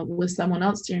was someone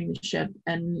else steering the ship,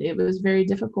 and it was very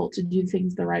difficult to do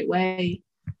things the right way,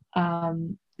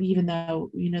 even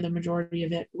though the majority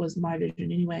of it was my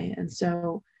vision anyway. And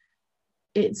so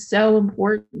it's so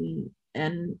important,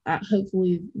 and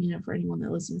hopefully for anyone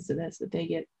that listens to this, that they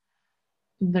get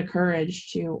the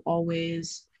courage to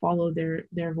always follow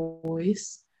their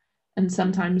voice. And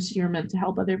sometimes you're meant to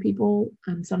help other people,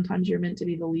 and sometimes you're meant to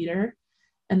be the leader,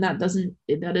 and that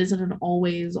isn't an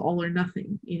always all or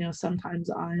nothing. Sometimes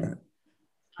I'm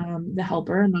the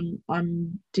helper, and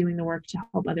I'm doing the work to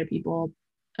help other people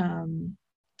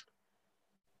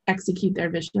execute their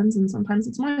visions, and sometimes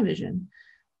it's my vision.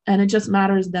 And it just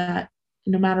matters that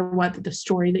no matter what, the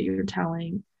story that you're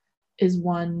telling is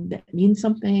one that means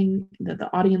something, that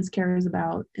the audience cares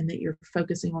about, and that you're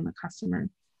focusing on the customer.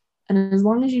 And as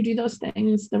long as you do those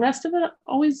things, the rest of it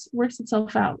always works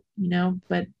itself out,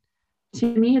 But to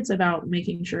me, it's about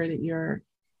making sure that you're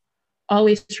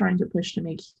always trying to push to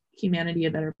make humanity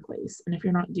a better place. And if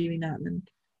you're not doing that, then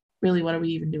really, what are we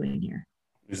even doing here?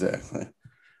 Exactly.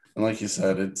 And like you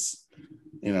said, it's,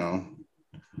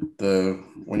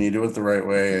 when you do it the right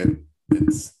way,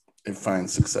 it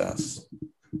finds success.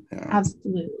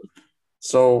 Absolutely.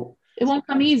 So it won't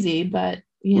come easy, but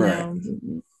right.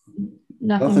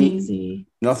 Nothing Nothing, easy.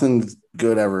 nothing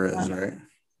good ever is, Um, right?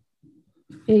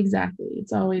 exactly.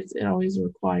 It always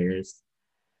requires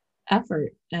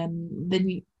effort, and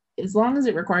then as long as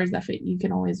it requires effort, you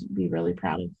can always be really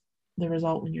proud of the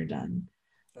result when you're done.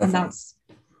 And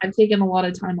Definitely. I've taken a lot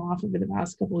of time off over the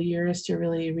past couple of years to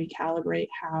really recalibrate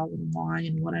how and why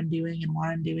and what I'm doing and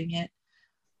why I'm doing it,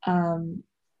 um,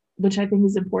 which I think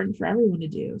is important for everyone to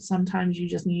do. Sometimes you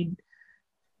just need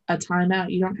a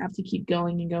timeout. You don't have to keep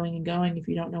going and going and going if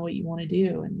you don't know what you want to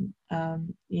do. And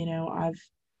I've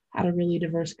had a really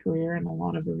diverse career in a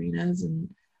lot of arenas,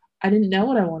 and I didn't know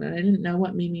what I wanted. I didn't know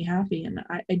what made me happy, and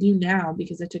I do now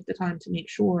because I took the time to make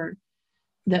sure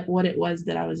that what it was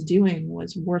that I was doing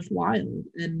was worthwhile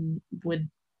and would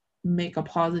make a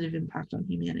positive impact on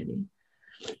humanity.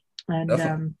 And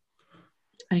Definitely.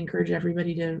 I encourage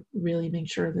everybody to really make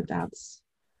sure that that's,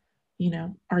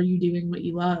 are you doing what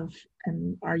you love,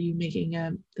 and are you making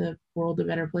the world a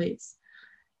better place?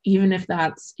 Even if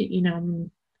that's,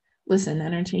 listen,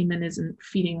 entertainment isn't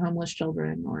feeding homeless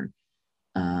children or,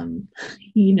 um,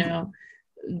 you know,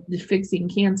 fixing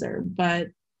cancer, but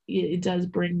it does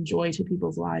bring joy to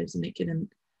people's lives, and it can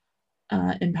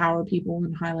empower people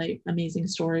and highlight amazing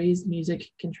stories. Music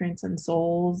can transcend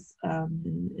souls, Yeah,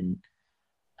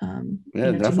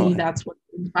 to me, definitely. that's what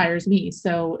inspires me.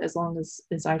 So as long as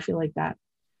I feel like that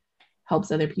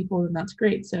helps other people, then that's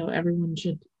great. So everyone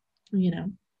should, you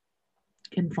know,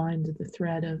 can find the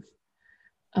thread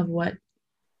of what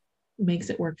makes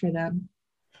it work for them.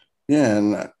 Yeah,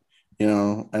 and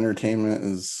entertainment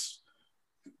is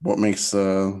what makes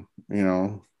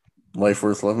life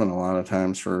worth living a lot of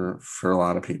times for a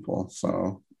lot of people.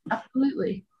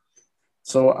 Absolutely.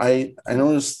 So I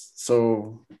noticed,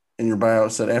 so in your bio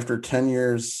it said after 10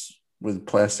 years with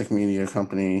Plastic Media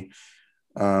Company,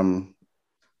 um,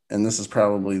 and this is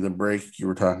probably the break you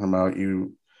were talking about,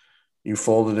 you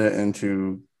folded it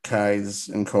into Kyes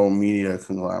and Co. Media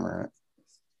Conglomerate.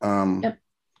 Um, Yep.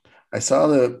 I saw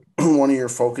that one of your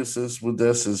focuses with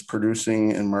this is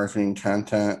producing and marketing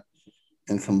content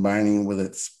and combining with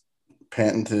its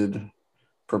patented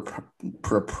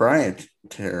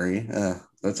proprietary,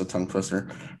 that's a tongue twister,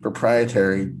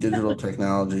 proprietary digital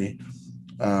technology,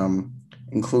 um,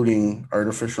 including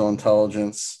artificial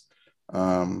intelligence,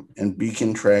 and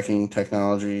beacon tracking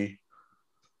technology,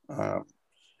 uh,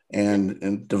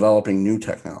 and developing new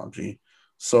technology.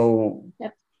 So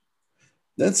Yep.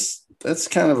 that's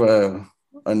kind of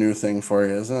a new thing for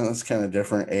you, isn't it? That's kind of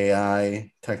different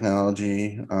AI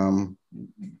technology.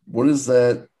 What does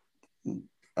that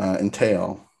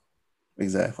entail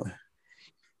exactly?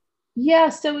 Yeah.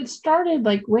 So it started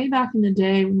like way back in the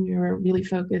day when we were really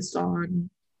focused on,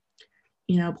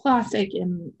 plastic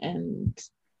and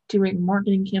doing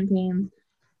marketing campaigns.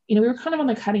 We were kind of on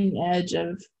the cutting edge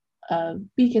of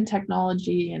beacon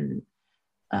technology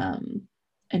um,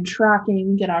 and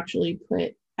tracking. We could actually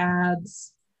put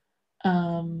ads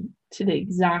to the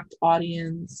exact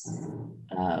audience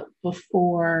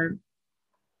before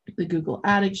the Google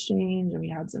Ad Exchange, and we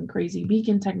had some crazy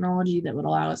beacon technology that would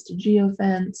allow us to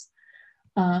geofence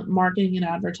marketing and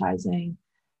advertising.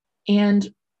 And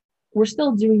we're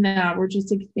still doing that. We're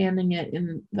just expanding it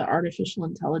in the artificial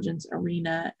intelligence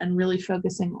arena and really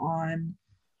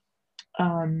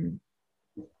um,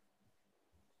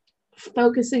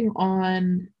 focusing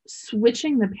on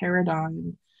switching the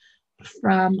paradigm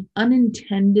from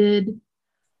unintended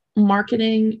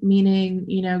marketing, meaning,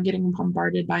 getting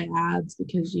bombarded by ads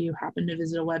because you happen to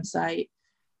visit a website,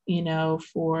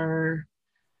 for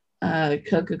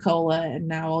Coca-Cola, and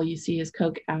now all you see is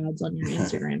Coke ads on your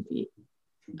Instagram feed.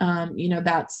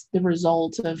 That's the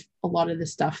result of a lot of the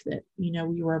stuff that,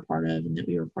 we were a part of and that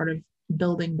we were part of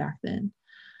building back then.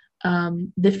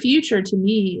 The future to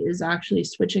me is actually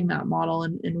switching that model,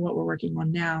 and what we're working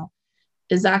on now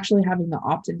is actually having the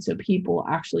opt-in, so people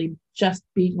actually just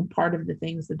being a part of the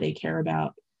things that they care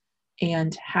about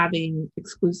and having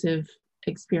exclusive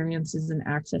experiences and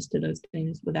access to those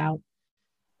things without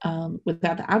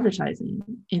the advertising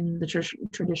in the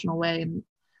traditional way. And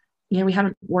we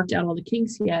haven't worked out all the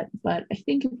kinks yet, but I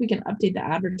think if we can update the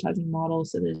advertising model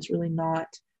so that it's really not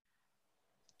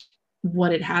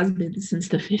what it has been since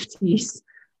the 50s,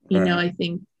 Right. I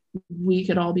think we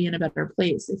could all be in a better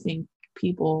place. I think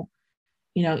people,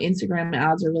 Instagram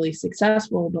ads are really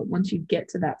successful, but once you get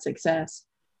to that success,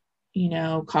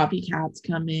 copycats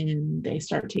come in, they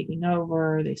start taking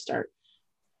over, they start,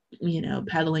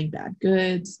 peddling bad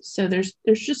goods. So there's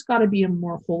just got to be a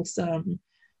more wholesome,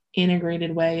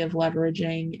 integrated way of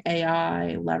leveraging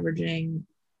AI, leveraging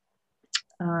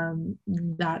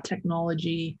that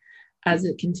technology as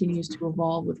it continues to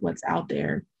evolve with what's out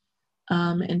there.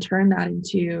 and turn that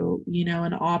into,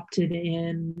 an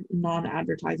opted-in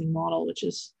non-advertising model, which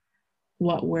is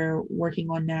what we're working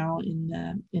on now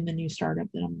in the new startup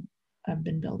that I've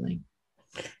been building.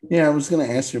 Yeah, I was going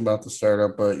to ask you about the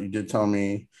startup, but you did tell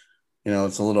me,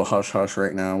 it's a little hush hush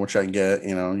right now, which I get.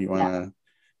 You want to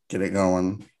get it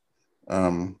going.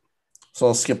 So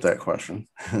I'll skip that question.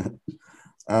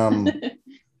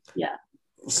 Yeah.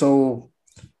 So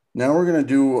now we're going to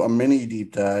do a mini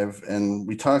deep dive, and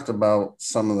we talked about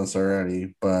some of this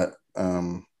already, but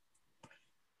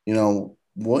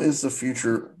what is the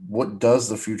future? What does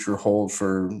the future hold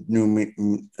for new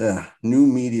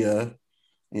media?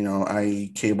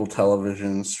 I.e., cable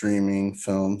television, streaming,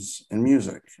 films, and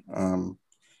music.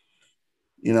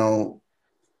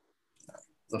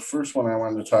 The first one I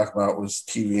wanted to talk about was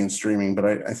TV and streaming, but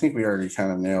I think we already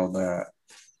kind of nailed that.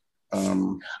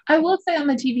 I will say on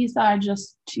the TV side,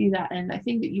 just to that end, I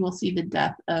think that you will see the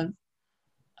death of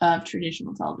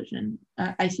traditional television.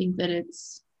 I think that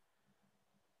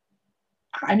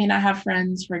I have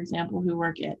friends, for example, who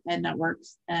work at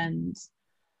networks, and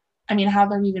how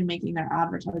they're even making their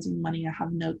advertising money, I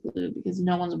have no clue, because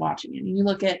no one's watching it. And you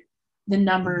look at the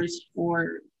numbers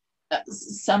for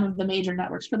some of the major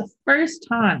networks. For the first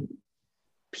time,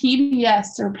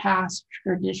 PBS surpassed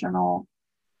traditional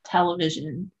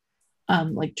television,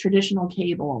 like traditional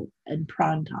cable and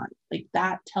prime time. Like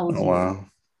that tells you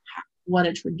what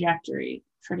a trajectory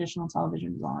traditional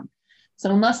television is on.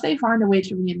 So unless they find a way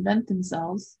to reinvent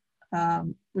themselves,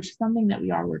 which is something that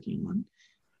we are working on,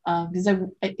 because I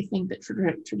think that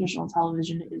traditional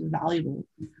television is valuable,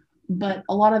 but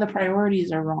a lot of the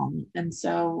priorities are wrong. And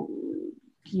so,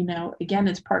 again,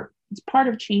 it's part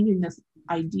of changing this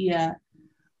idea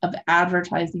of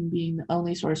advertising being the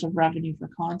only source of revenue for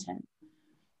content.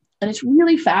 And it's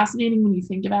really fascinating when you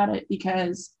think about it,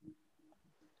 because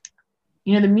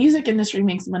the music industry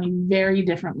makes money very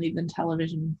differently than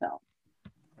television and film.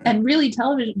 And really,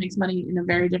 television makes money in a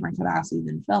very different capacity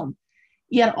than film.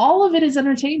 Yet all of it is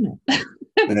entertainment.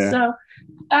 Yeah. So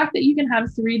the fact that you can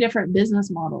have 3 different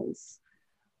business models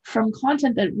from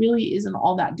content that really isn't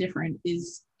all that different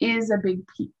is a big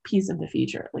piece of the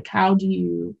future. Like, how do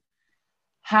you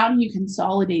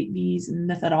consolidate these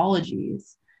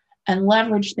methodologies and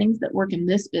leverage things that work in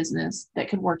this business that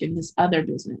could work in this other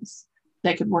business,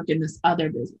 that could work in this other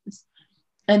business?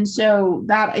 And so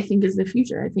that, I think, is the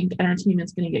future. I think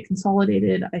entertainment's going to get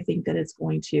consolidated. I think that it's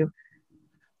going to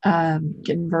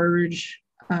converge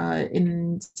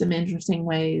in some interesting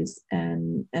ways,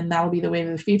 and that'll be the wave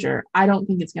of the future. I don't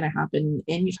think it's going to happen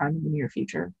anytime in the near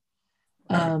future,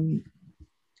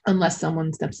 unless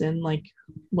someone steps in, like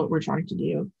what we're trying to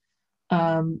do.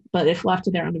 But if left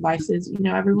to their own devices,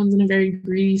 everyone's in a very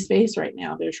greedy space right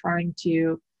now. They're trying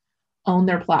to own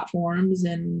their platforms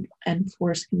and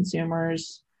force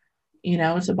consumers,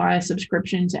 to buy a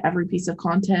subscription to every piece of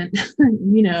content,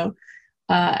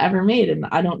 ever made. And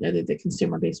I don't know that the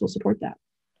consumer base will support that.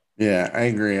 Yeah, I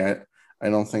agree. I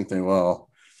don't think they will.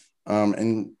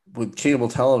 And with cable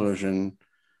television,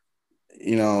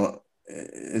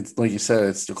 it's like you said,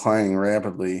 it's declining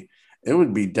rapidly. It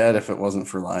would be dead if it wasn't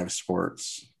for live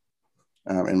sports,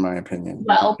 in my opinion.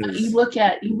 Well, you look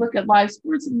at live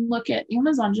sports, and look at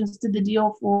Amazon just did the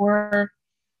deal for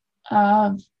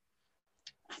the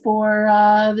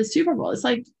Super Bowl. It's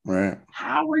like, right.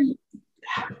 How are you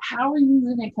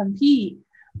going to compete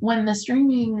when the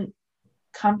streaming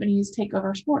companies take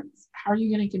over sports? How are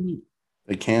you going to compete?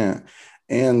 They can't.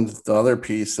 And the other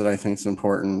piece that I think is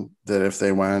important, that if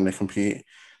they wanted to compete,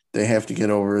 they have to get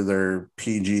over their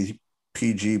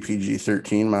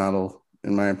PG-13 model,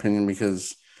 in my opinion,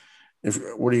 because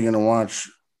what are you going to watch?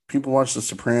 People watch The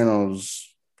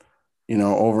Sopranos,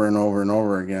 over and over and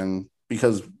over again,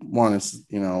 because one, it's,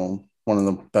 one of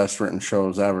the best written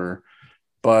shows ever,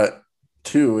 but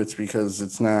 2, it's because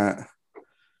it's not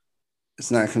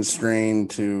constrained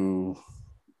to,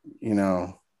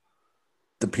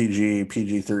 the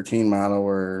PG-13 model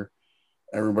where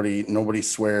nobody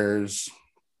swears,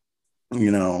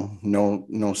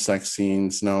 no sex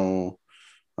scenes, no,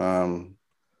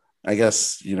 I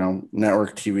guess,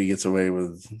 network TV gets away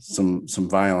with some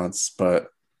violence, but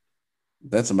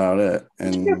that's about it.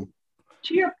 And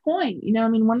to your point,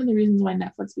 one of the reasons why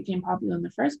Netflix became popular in the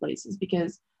first place is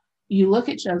because you look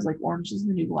at shows like Orange is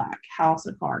the New Black, House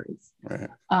of Cards, right.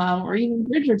 Or even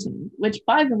Bridgerton, which,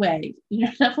 by the way,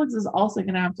 Netflix is also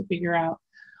going to have to figure out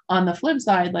on the flip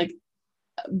side. Like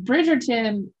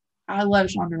Bridgerton, I love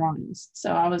Shonda Rhimes,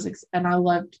 so I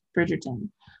loved Bridgerton,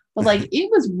 but like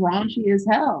it was raunchy as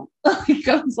hell. Like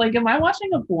I was like, am I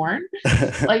watching a porn?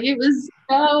 Like it was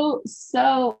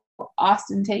so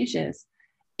ostentatious,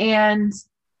 and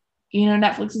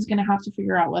Netflix is going to have to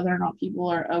figure out whether or not people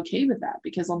are okay with that,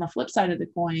 because on the flip side of the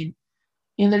coin,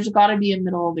 there's got to be a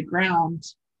middle of the ground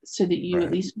so that you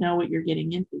at least know what you're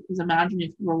getting into. Because imagine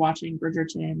if you were watching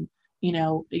Bridgerton,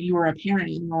 you were a parent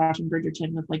and you were watching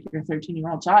Bridgerton with like your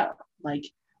 13-year-old child. Like,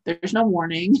 there's no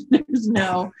warning, there's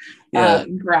no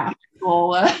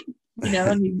graphical,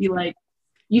 and you'd be like,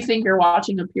 you think you're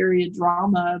watching a period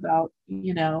drama about,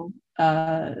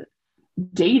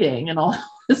 dating, and all of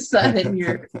a sudden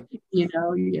you're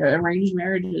arranged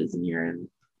marriages and you're in,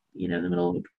 the middle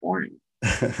of a porn.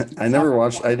 I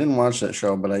didn't watch that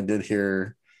show, but I did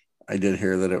hear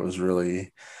that it was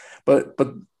really, but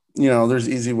there's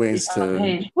easy ways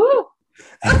to,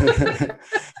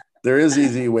 there is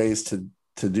easy ways to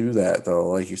do that though.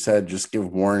 Like you said, just give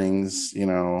warnings,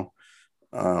 and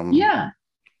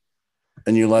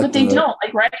you let but they don't,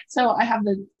 like, right? So I have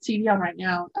the TV on right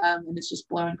now, and it's just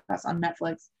blowing across on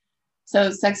Netflix. So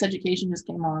Sex Education just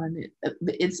came on, and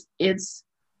it's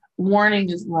warning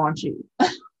is raunchy.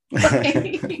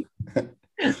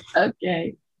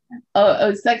 Okay.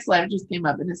 Oh, Sex Life just came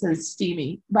up and it says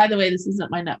steamy. By the way, this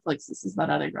isn't my Netflix. This is that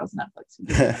other girl's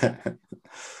Netflix.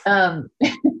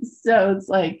 So it's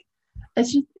like,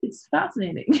 it's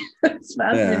fascinating. It's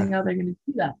fascinating how they're going to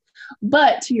do that.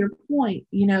 But to your point,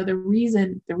 the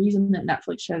reason that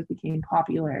Netflix shows became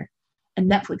popular and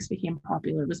Netflix became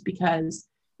popular was because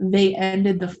they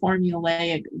ended the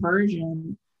formulaic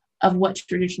version of what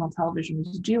traditional television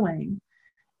was doing.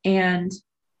 And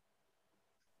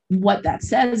what that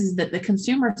says is that the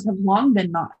consumers have long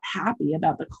been not happy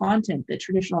about the content that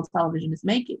traditional television is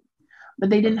making, but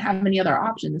they didn't have any other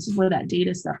option. This is where that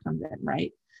data stuff comes in,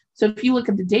 right? So if you look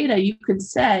at the data, you could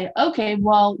say, okay,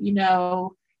 well,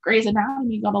 Grey's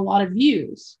Anatomy got a lot of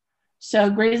views, so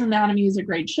Grey's Anatomy is a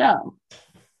great show.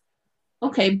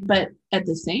 Okay, but at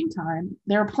the same time,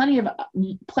 there are plenty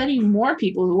more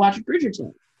people who watch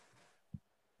Bridgerton.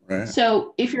 Right.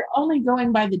 So if you're only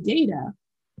going by the data,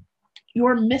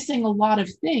 you're missing a lot of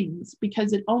things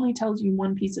because it only tells you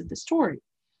one piece of the story.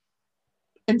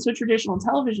 And so traditional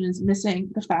television is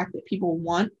missing the fact that people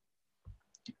want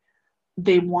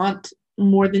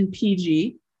more than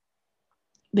PG.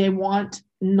 They want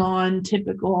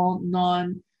non-typical,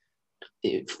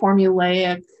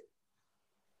 non-formulaic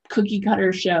cookie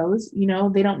cutter shows.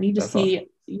 They don't need to see,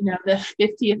 the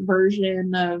 50th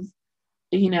version of,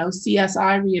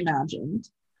 CSI reimagined.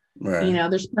 Right.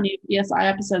 There's plenty of CSI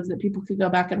episodes that people could go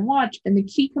back and watch. And the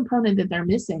key component that they're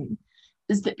missing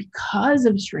is that because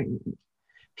of streaming,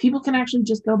 people can actually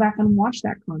just go back and watch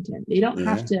that content. They don't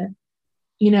have to,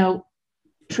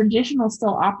 traditional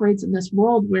still operates in this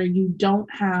world where you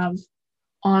don't have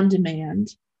on demand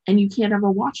and you can't ever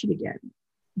watch it again.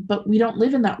 But we don't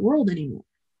live in that world anymore.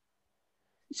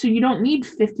 So you don't need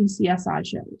 50 CSI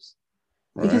shows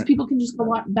because people can just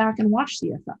go back and watch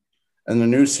CSI. And the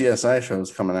new CSI show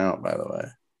is coming out, by the way.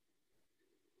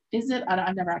 Is it?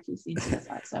 I've never actually seen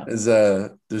CSI. So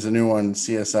there's a new one,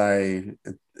 CSI.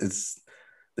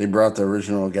 They brought the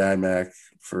original guy back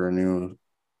for a new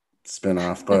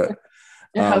spinoff, but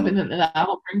they're hoping that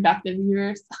will bring back the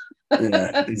viewers.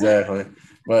 Yeah, exactly.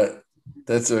 But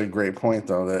that's a great point,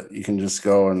 though, that you can just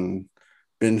go and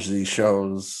binge these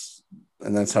shows,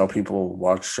 and that's how people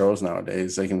watch shows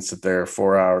nowadays. They can sit there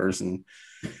 4 hours and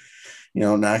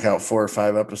knock out 4 or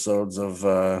 5 episodes of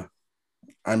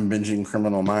I'm binging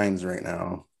Criminal Minds right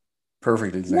now.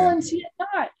 Perfect example. Well, and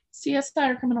CSI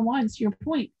or Criminal Minds, to your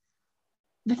point,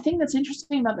 the thing that's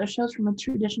interesting about those shows from a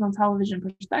traditional television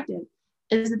perspective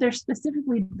is that they're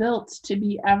specifically built to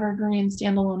be evergreen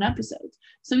standalone episodes.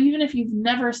 So even if you've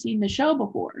never seen the show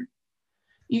before,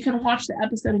 you can watch the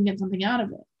episode and get something out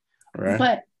of it. Right.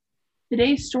 But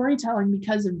today's storytelling,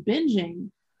 because of binging,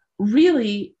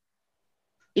 really,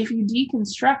 if you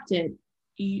deconstruct it,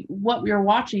 what we're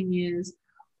watching is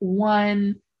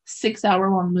one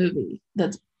 6-hour-long movie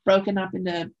that's broken up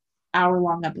into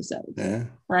hour-long episodes,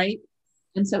 right?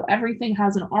 And so everything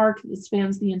has an arc that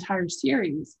spans the entire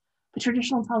series, but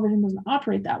traditional television doesn't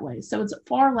operate that way. So it's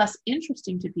far less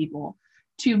interesting to people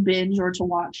to binge or to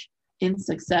watch in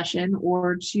succession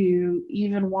or to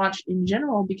even watch in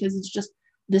general because it's just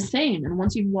the same. And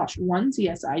once you've watched one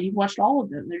CSI, you've watched all of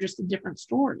them. They're just a different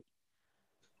story.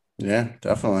 Yeah,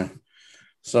 definitely.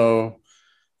 So,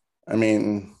 I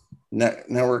mean,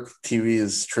 network TV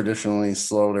is traditionally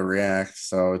slow to react,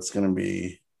 so it's going to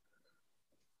be,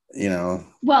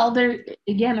 Well,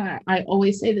 I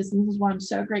always say this, and this is why I'm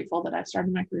so grateful that I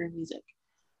started my career in music.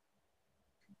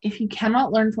 If you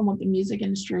cannot learn from what the music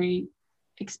industry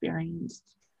experienced,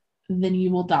 then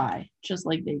you will die just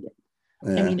like they did.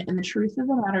 Yeah. I mean, and the truth of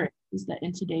the matter is that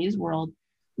in today's world,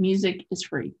 music is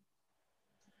free.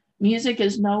 Music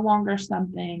is no longer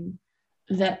something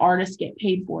that artists get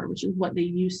paid for, which is what they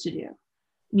used to do.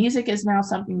 Music is now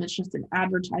something that's just an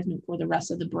advertisement for the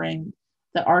rest of the brand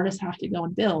that artists have to go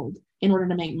and build in order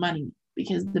to make money,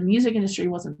 because the music industry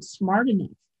wasn't smart enough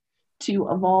to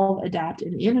evolve, adapt,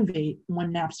 and innovate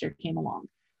when Napster came along,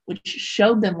 which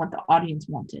showed them what the audience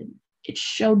wanted. It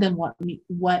showed them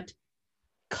what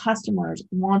customers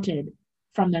wanted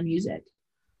from their music,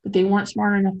 but they weren't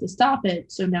smart enough to stop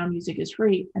it. So now music is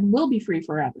free and will be free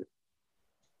forever.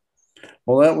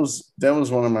 Well, that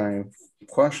was one of my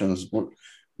questions.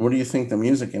 What do you think the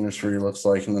music industry looks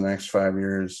like in the next 5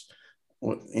 years?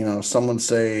 Some would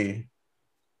say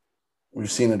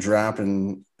we've seen a drop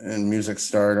in music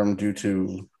stardom due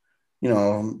to,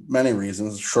 many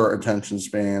reasons, short attention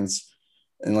spans.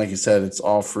 And like you said, it's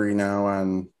all free now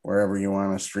on wherever you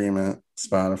want to stream it,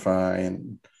 Spotify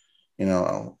and,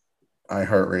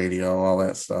 iHeartRadio, all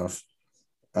that stuff.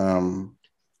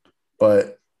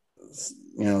 But,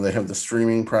 they have the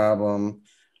streaming problem.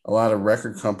 A lot of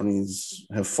record companies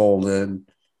have folded.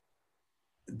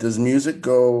 Does music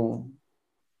go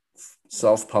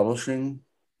self-publishing?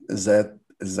 Is that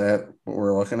what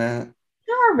we're looking at?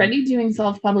 They're already doing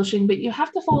self-publishing, but you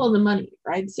have to follow the money,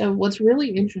 right? So what's really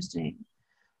interesting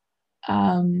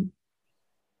is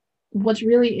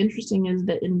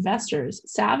that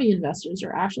savvy investors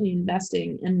are actually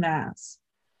investing en masse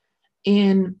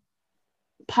in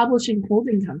publishing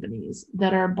holding companies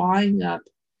that are buying up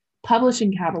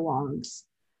publishing catalogs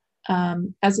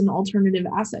as an alternative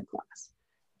asset class.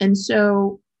 And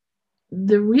so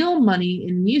the real money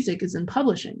in music is in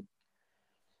publishing,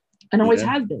 and always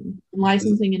has been, in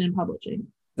licensing and in publishing.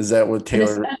 Is that what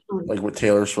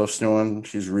Taylor Swift's doing?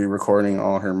 She's re-recording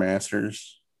all her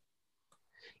masters.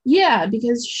 Yeah,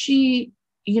 because she'll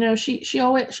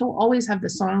always have the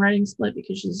songwriting split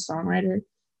because she's a songwriter.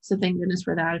 So thank goodness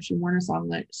for that. If she weren't a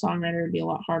songwriter, it'd be a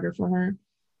lot harder for her.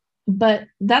 But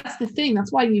that's the thing.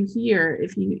 That's why you hear,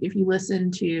 if you listen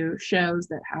to shows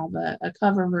that have a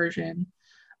cover version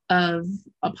of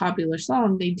a popular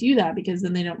song, they do that because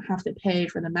then they don't have to pay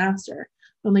for the master,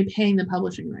 only paying the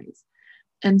publishing rights.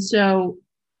 And so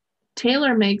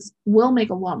Taylor will make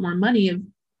a lot more money of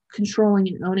controlling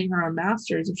and owning her own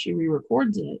masters if she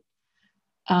re-records it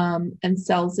and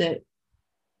sells it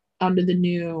under the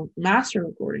new master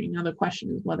recording. Now the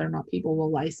question is whether or not people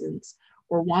will license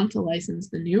or want to license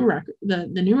the new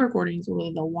recordings, or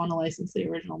whether they'll want to license the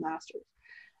original masters.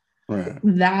 Right.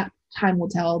 That time will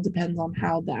tell. Depends on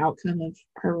how the outcome of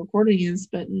her recording is.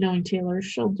 But knowing Taylor,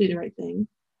 she'll do the right thing.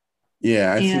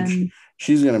 Yeah, I think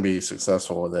she's going to be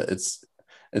successful with it.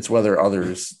 It's whether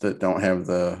others that don't have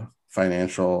the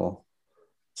financial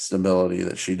stability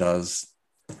that she does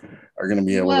are going to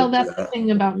be able to. Well, that's the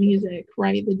thing about music,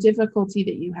 right? The difficulty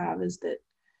that you have is that,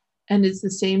 and it's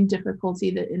the same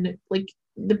difficulty that in like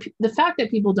the fact that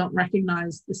people don't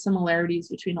recognize the similarities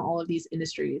between all of these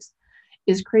industries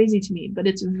is crazy to me. But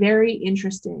it's very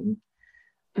interesting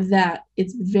that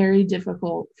it's very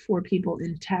difficult for people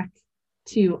in tech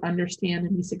to understand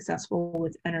and be successful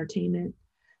with entertainment,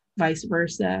 vice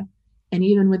versa. And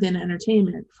even within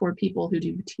entertainment, for people who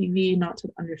do TV not to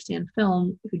understand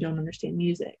film, who don't understand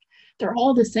music. They're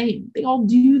all the same. They all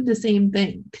do the same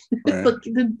thing. Right.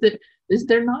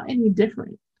 They're not any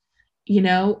different.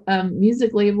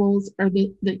 Music labels are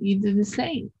the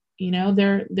same.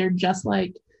 They're just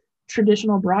like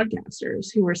traditional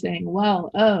broadcasters who are saying, well,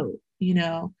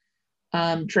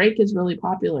 Drake is really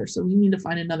popular, so we need to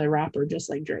find another rapper just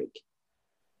like Drake.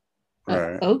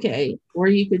 Right. Okay. Or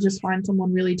you could just find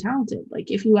someone really talented. Like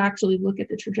if you actually look at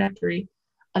the trajectory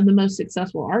of the most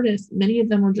successful artists, many of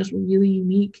them are just really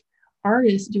unique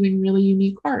artists doing really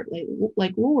unique art,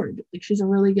 like Lorde. Like she's a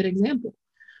really good example.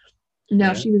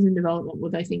 Now she was in development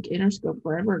with, I think, Interscope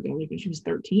forever ago, like when she was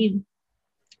 13.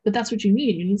 But that's what you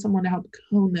need. You need someone to help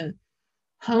hone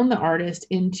the artist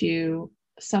into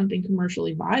something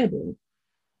commercially viable.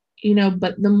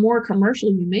 But the more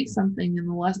commercial you make something and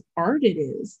the less art it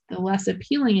is, the less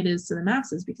appealing it is to the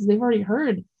masses, because they've already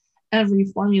heard every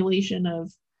formulation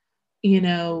of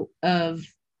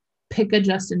pick a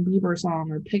Justin Bieber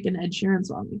song or pick an Ed Sheeran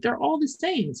song. They're all the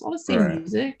same. It's all the same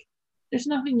music. There's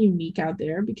nothing unique out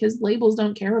there because labels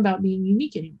don't care about being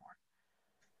unique anymore.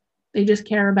 They just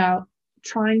care about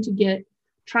trying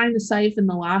to siphon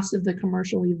the last of the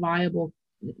commercially viable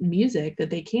music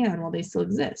that they can while they still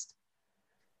exist.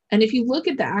 And if you look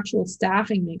at the actual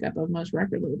staffing makeup of most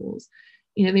record labels,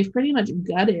 they've pretty much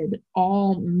gutted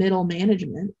all middle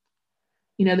management,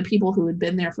 the people who had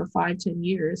been there for 5-10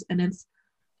 years. And it's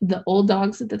the old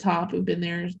dogs at the top who've been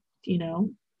there,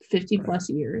 50 plus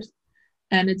years.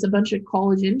 And it's a bunch of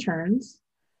college interns,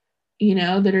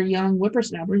 that are young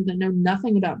whippersnappers that know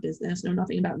nothing about business, know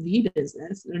nothing about the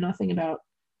business, know nothing about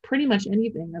pretty much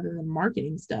anything other than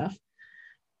marketing stuff.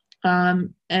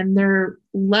 And they're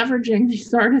leveraging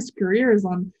these artist careers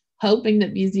on hoping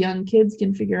that these young kids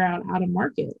can figure out how to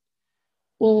market.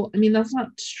 Well, I mean, that's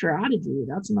not strategy.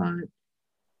 That's not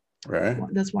Right.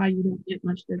 That's why you don't get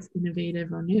much that's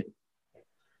innovative or new.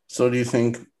 So do you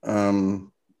think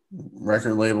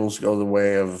record labels go the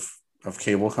way of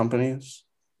cable companies?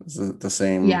 Is it the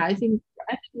same? Yeah, I think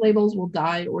labels will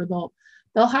die, or they'll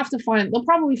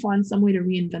probably find some way to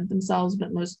reinvent themselves, but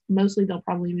mostly they'll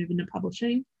probably move into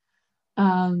publishing,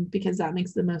 because that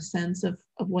makes the most sense of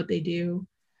what they do.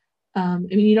 I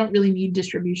mean, you don't really need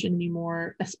distribution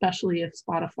anymore, especially if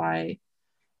Spotify,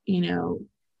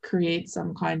 creates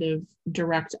some kind of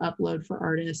direct upload for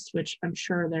artists, which I'm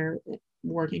sure they're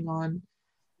working on.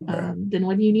 Right. Then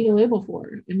what do you need a label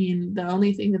for? I mean, the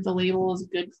only thing that the label is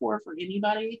good for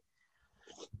anybody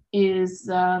is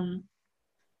marketing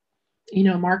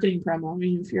promo. I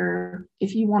mean,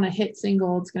 if you want a hit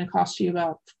single, it's going to cost you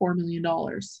about $4 million.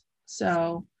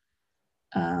 So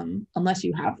unless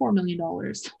you have $4 million,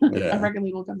 a record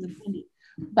label comes in handy.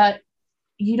 But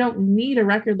you don't need a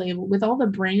record label with all the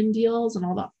brand deals and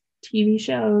all the TV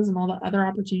shows and all the other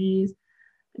opportunities.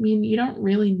 I mean, you don't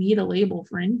really need a label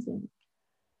for anything.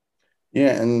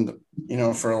 Yeah, and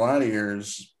for a lot of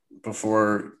years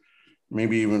before,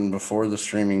 maybe even before the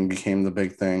streaming became the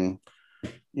big thing,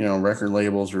 record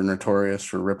labels were notorious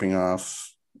for ripping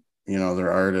off,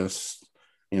 their artists.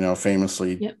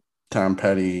 Famously, yep. Tom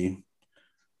Petty,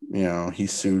 he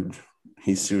sued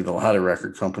a lot of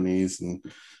record companies, and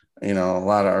a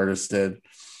lot of artists did.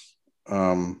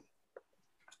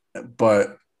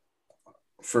 But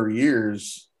for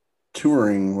years,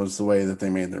 touring was the way that they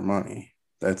made their money.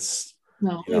 That's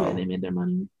way they made their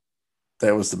money.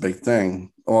 That was the big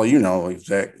thing. Well,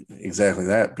 exactly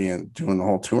that, doing the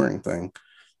whole touring thing.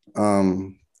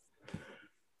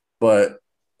 But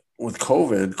with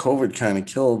COVID kind of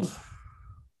killed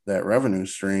that revenue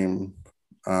stream.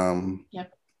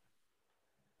 Yep.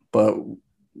 But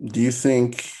do you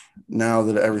think now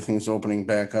that everything's opening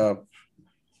back up,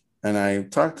 and I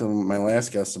talked to my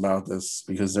last guest about this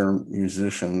because they're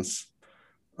musicians,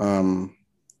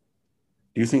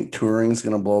 do you think touring's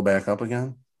going to blow back up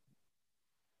again?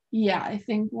 Yeah, I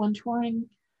think when touring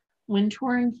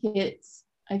hits,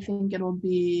 I think you'll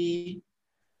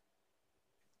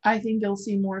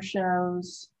see more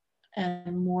shows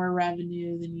and more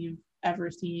revenue than you've ever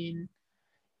seen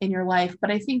in your life.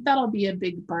 But I think that'll be a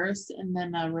big burst and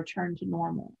then a return to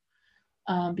normal.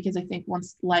 Because I think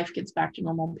once life gets back to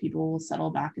normal, people will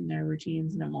settle back in their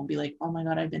routines, and it won't be like, oh my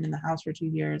God, I've been in the house for 2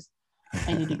 years.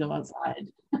 I need to go outside.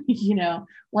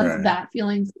 Once Right. that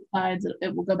feeling subsides,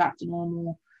 it will go back to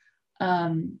normal.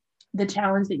 The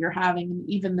challenge that you're having, and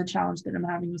even the challenge that I'm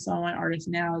having with some of my artists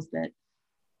now, is that,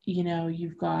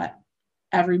 you've got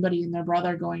everybody and their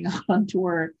brother going out on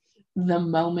tour the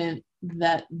moment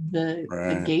that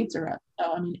the gates are up.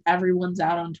 So, I mean, everyone's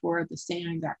out on tour at the same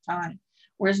exact time.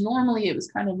 Whereas normally it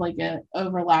was kind of like a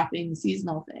overlapping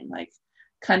seasonal thing. Like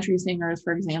country singers,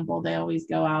 for example, they always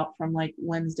go out from like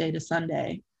Wednesday to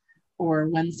Sunday or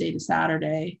Wednesday to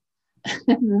Saturday, and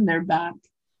then they're back,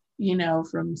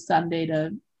 from Sunday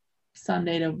to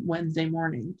Wednesday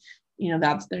morning.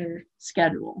 That's their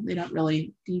schedule. They don't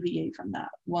really deviate from that.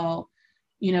 Well,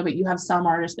 but you have some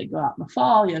artists that go out in the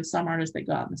fall, you have some artists that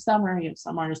go out in the summer, you have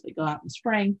some artists that go out in the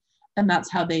spring, and that's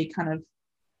how they kind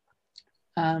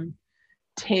of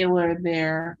tailor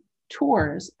their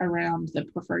tours around the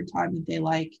preferred time that they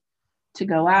like to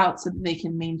go out, so that they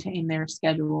can maintain their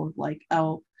schedule of like,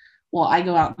 oh, well, I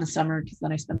go out in the summer because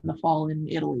then I spend the fall in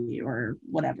Italy or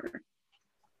whatever.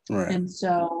 Right. And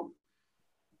so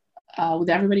with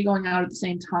everybody going out at the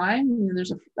same time,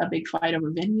 there's a big fight over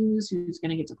venues, who's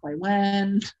going to get to play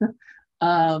when.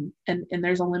 And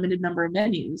there's a limited number of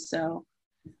venues. So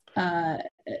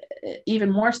even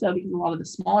more so because a lot of the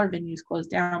smaller venues closed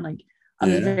down. Like I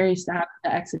was very sad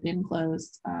that Exit In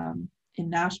closed in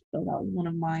Nashville. That was one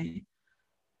of my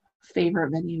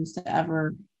favorite venues to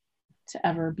ever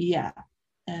be at.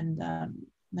 And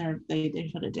they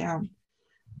shut it down.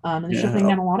 And they're shutting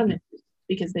down a lot of venues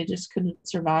because they just couldn't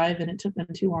survive, and it took them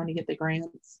too long to get the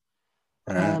grants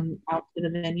out to the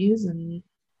venues. And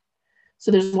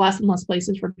so there's less and less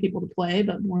places for people to play,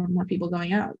 but more and more people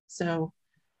going out. So,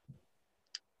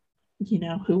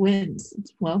 who wins?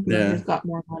 Well, whoever's got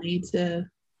more money to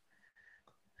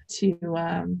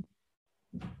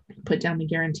put down the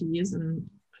guarantees, and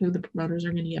who the promoters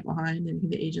are going to get behind, and who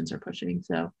the agents are pushing.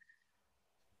 So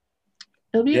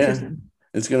it'll be interesting.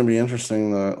 It's going to be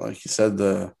interesting. Like you said,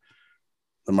 the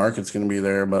the market's going to be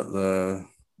there, but the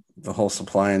whole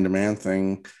supply and demand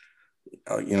thing,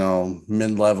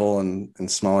 mid-level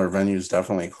and smaller venues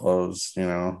definitely closed.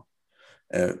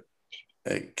 It it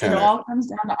It kind of all comes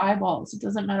down to eyeballs. It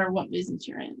doesn't matter what business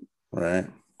you're in. right.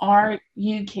 Are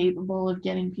you capable of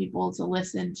getting people to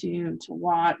listen to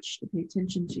watch, to pay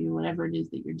attention to whatever it is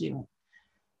that you're doing?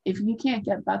 If you can't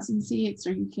get butts in seats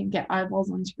or you can't get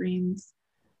eyeballs on screens,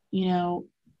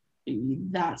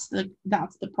 that's the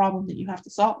problem that you have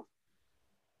to solve.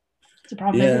 It's a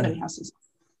problem everybody has to solve.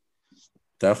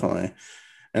 Definitely.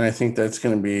 And I think that's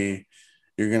going to be,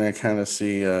 you're going to kind of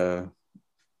see, in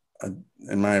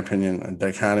my opinion, a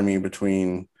dichotomy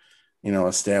between,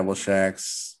 established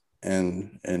acts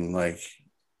and like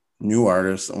new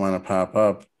artists that want to pop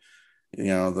up.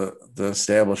 The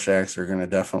established acts are going to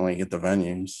definitely get the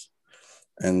venues,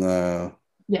 and the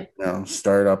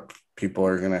startup people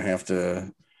are going to have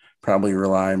to probably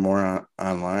rely more on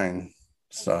online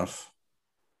stuff.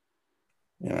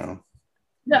 The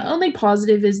only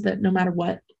positive is that no matter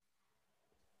what,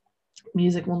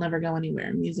 music will never go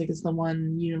anywhere. Music is the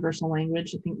one universal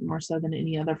language, I think, more so than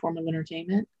any other form of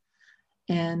entertainment.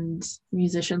 And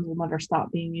musicians will never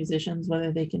stop being musicians,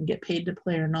 whether they can get paid to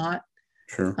play or not.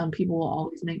 Sure. People will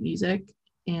always make music,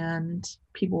 and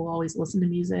people will always listen to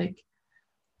music.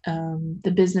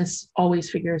 The business always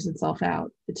figures itself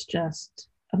out. It's just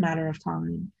a matter of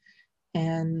time.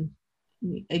 And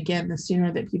again, the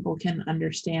sooner that people can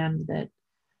understand that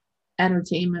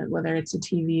entertainment, whether it's a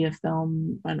TV, a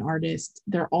film, an artist,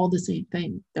 they're all the same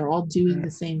thing. They're all doing the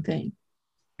same thing.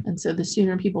 And so the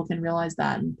sooner people can realize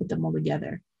that and put them all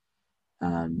together,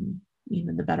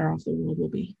 the better off the world will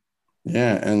be.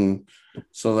 Yeah. And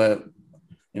so that,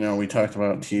 we talked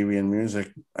about TV and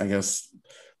music. I guess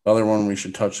the other one we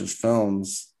should touch is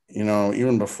films.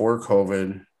 Even before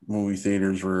COVID, movie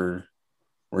theaters were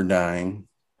dying.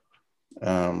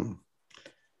 And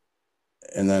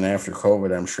then after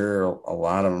COVID, I'm sure a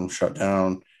lot of them shut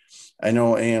down. I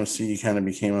know AMC kind of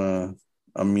became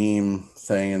a meme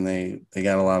thing, and they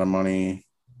got a lot of money.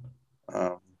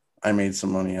 I made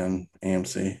some money on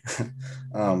AMC.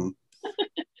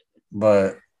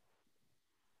 But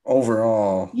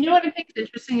overall, what I think is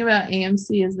interesting about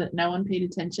AMC is that no one paid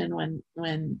attention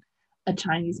when a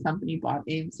Chinese company bought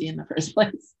AMC in the first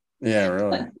place. Yeah,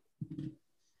 really.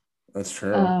 That's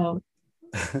true.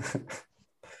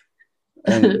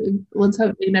 And let's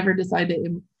hope they never decide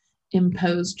to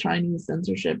impose Chinese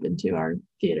censorship into our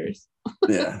theaters.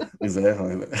 Yeah,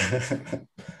 exactly.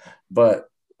 But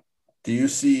do you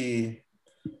see,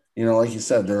 like you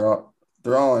said, they're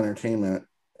all entertainment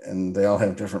and they all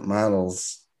have different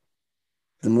models.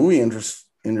 The movie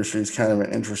industry is kind of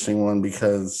an interesting one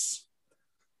because,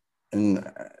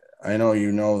 and I know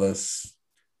you know this,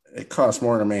 it costs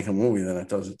more to make a movie than it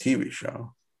does a TV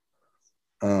show.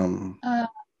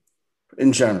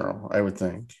 In general, I would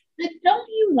think. Don't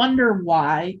you wonder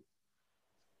why?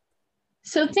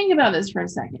 So think about this for a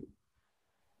second.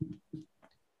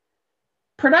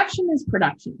 Production is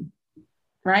production,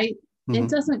 right? Mm-hmm. It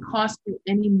doesn't cost you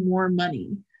any more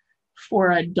money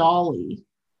for a dolly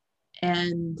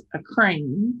and a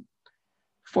crane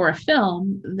for a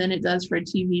film than it does for a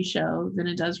TV show, than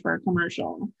it does for a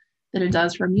commercial, than it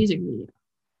does for a music video.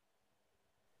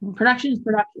 Production is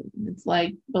production. It's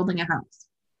like building a house,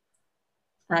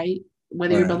 right?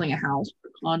 Whether you're building a house or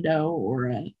a condo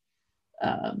or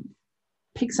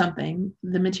pick something,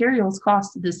 the materials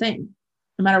cost the same,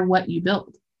 no matter what you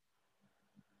build.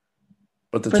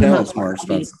 But the talent's more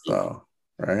expensive, though,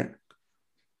 right?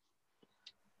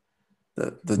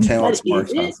 The talent's more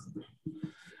expensive.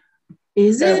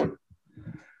 Is it?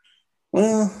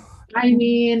 Well, I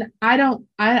mean, I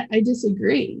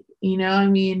disagree.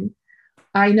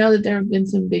 I know that there have been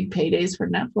some big paydays for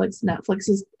Netflix. Netflix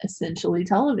is essentially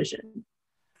television.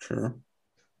 Sure.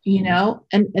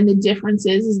 And the difference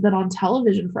is that on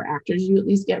television for actors, you at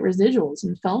least get residuals.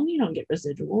 In film, you don't get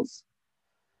residuals.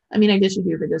 I mean, I guess you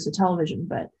do if it goes to television,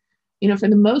 but, for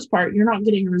the most part, you're not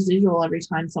getting a residual every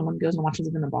time someone goes and watches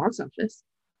it in the box office.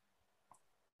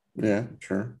 Yeah,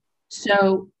 sure.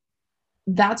 So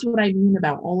that's what I mean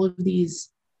about all of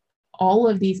these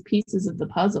pieces of the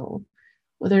puzzle,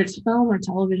 whether it's film or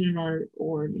television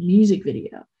or music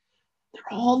video.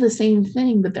 They're all the same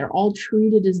thing, but they're all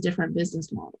treated as different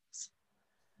business models.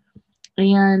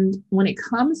 And when it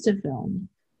comes to film,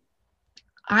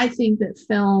 I think that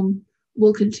film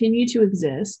will continue to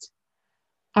exist.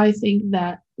 I think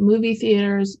that movie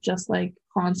theaters, just like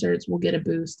concerts, will get a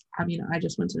boost. I mean, I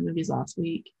just went to the movies last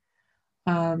week,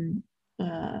 or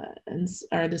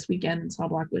this weekend, and saw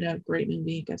Black Widow. Great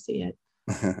movie, go see it.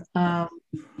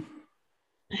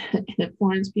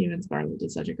 Florence Pugh and Scarlett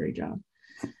did such a great job.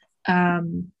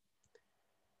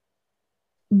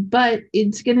 But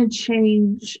it's going to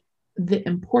change the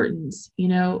importance,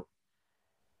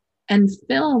 and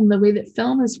film, the way that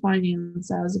film is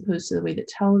financed as opposed to the way that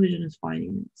television is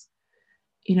financed.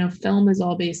 Film is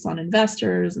all based on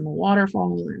investors and the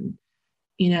waterfall, and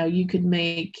you could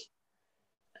make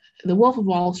The Wolf of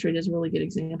Wall Street is a really good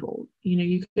example.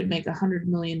 You could make $100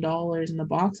 million in the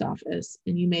box office,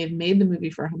 and you may have made the movie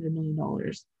for $100 million,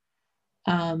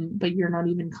 but you're not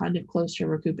even kind of close to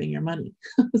recouping your money.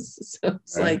 So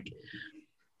it's right.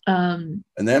 And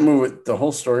that movie, the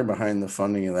whole story behind the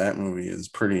funding of that movie is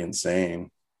pretty insane.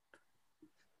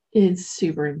 It's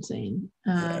super insane.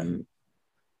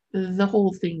 The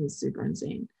whole thing is super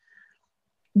insane.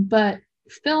 But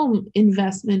film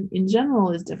investment in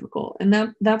general is difficult,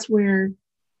 and that's where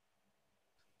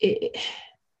the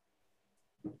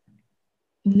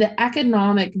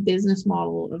economic business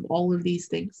model of all of these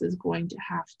things is going to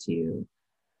have to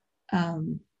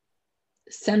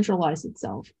centralize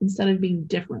itself instead of being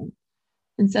different.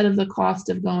 Instead of the cost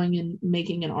of going and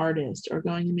making an artist or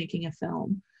going and making a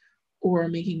film or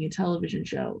making a television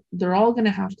show, they're all going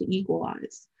to have to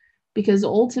equalize, because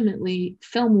ultimately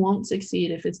film won't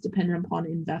succeed if it's dependent upon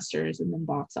investors and then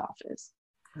box office.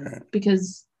 Right.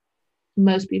 Because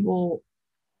most people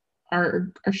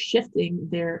are shifting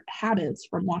their habits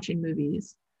from watching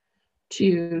movies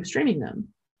to streaming them.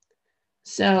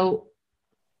 So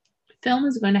film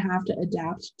is going to have to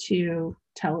adapt to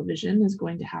television, is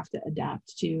going to have to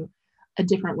adapt to a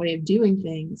different way of doing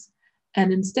things,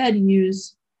 and instead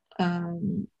use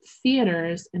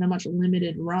theaters in a much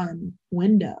limited run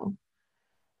window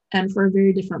and for a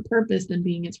very different purpose than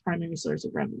being its primary source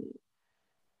of revenue.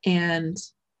 And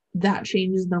that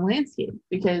changes the landscape,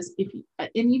 because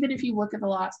even if you look at the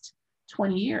last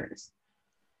 20 years,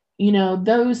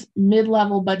 those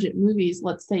mid-level budget movies,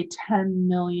 let's say 10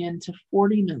 million to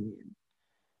 40 million,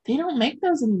 they don't make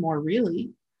those anymore,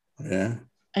 really. Yeah.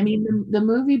 I mean, the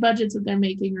movie budgets that they're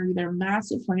making are either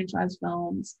massive franchise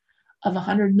films of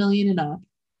 100 million and up,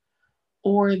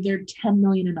 or they're 10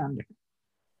 million and under.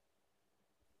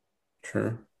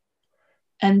 Sure.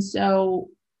 And so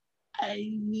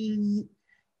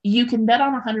you can bet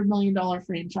on $100 million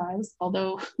franchise,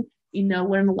 although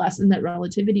learn the lesson that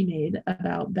Relativity made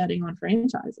about betting on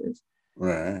franchises.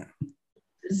 Right.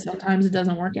 Sometimes it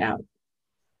doesn't work out.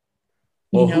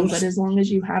 But as long as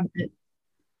you have it.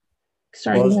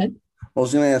 Sorry, go ahead. I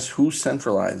was going to ask, who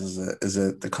centralizes it? Is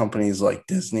it the companies like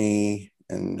Disney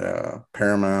and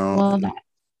Paramount? Well,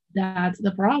 that's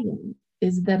the problem,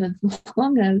 is that as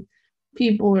long as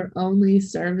people are only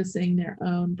servicing their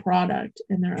own product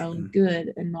and their own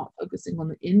good and not focusing on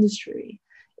the industry,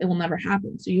 it will never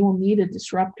happen. So you will need a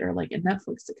disruptor like a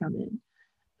Netflix to come in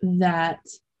that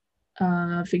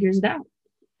figures it out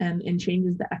and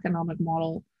changes the economic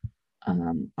model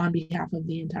on behalf of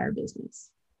the entire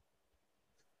business.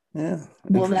 Yeah.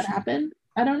 Will that happen?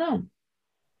 I don't know.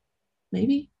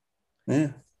 Maybe.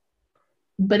 Yeah.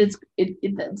 But it's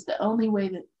the only way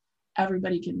that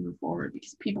everybody can move forward,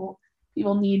 because people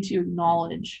need to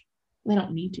acknowledge, they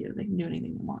don't need to, they can do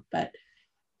anything they want, but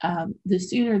the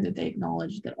sooner that they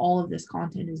acknowledge that all of this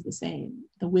content is the same,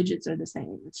 the widgets are the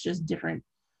same, it's just different.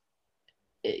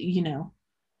 You're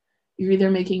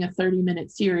either making a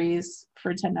 30-minute series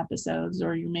for 10 episodes,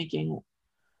 or you're making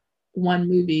one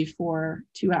movie for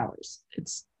 2 hours.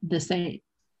 It's the same.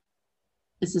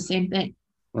 It's the same thing.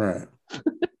 Right.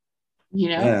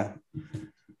 Yeah.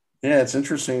 Yeah, it's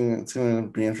interesting. It's going to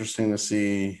be interesting to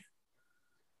see,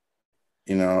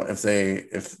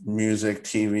 if music,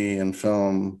 TV, and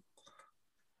film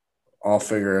all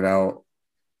figure it out,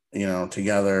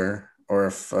 together, or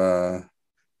if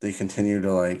they continue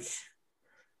to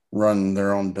run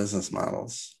their own business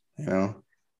models,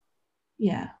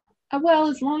 Yeah. Well,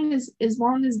 as long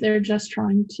as they're just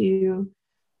trying to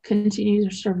continue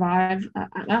to survive.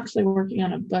 I'm actually working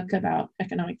on a book about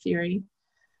economic theory.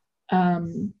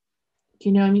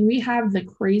 We have the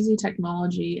crazy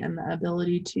technology and the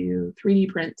ability to 3D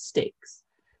print steaks.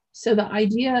 So the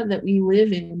idea that we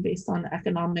live in based on the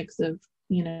economics of,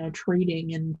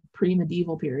 trading in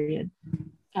pre-medieval period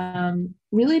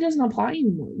really doesn't apply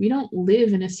anymore. We don't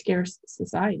live in a scarce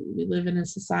society. We live in a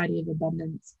society of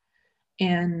abundance.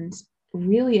 And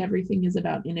really everything is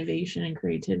about innovation and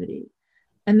creativity.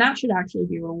 And that should actually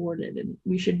be rewarded. And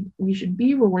we should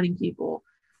be rewarding people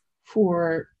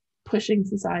for pushing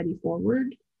society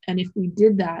forward. And if we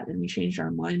did that and we changed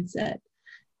our mindset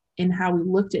in how we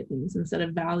looked at things, instead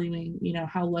of valuing,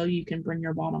 how low you can bring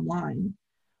your bottom line,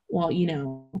 well,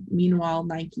 meanwhile,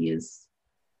 Nike is,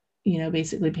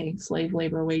 basically paying slave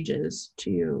labor wages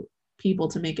to people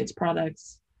to make its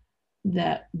products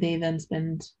that they then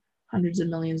spend hundreds of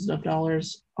millions of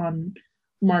dollars on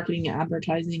marketing,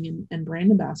 advertising, and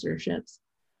brand ambassadorships.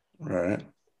 Right.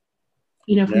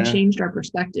 If we Yeah. changed our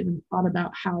perspective and thought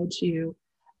about how to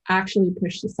actually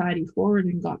push society forward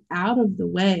and got out of the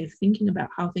way of thinking about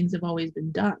how things have always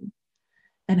been done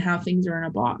and how things are in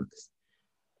a box,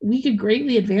 we could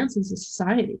greatly advance as a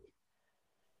society.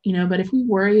 But if we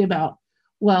worry about,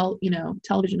 well,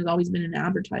 television has always been an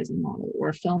advertising model,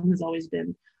 or film has always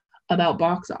been about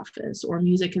box office, or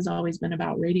music has always been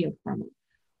about radio promo.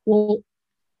 Well,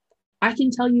 I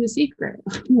can tell you a secret.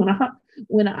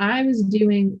 when I was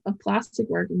doing a plastic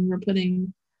work and we were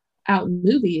putting out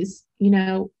movies,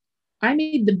 I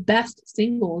made the best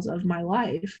singles of my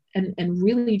life and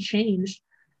really changed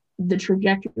the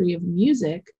trajectory of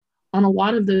music on a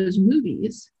lot of those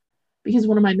movies, because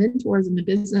one of my mentors in the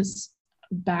business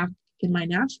back in my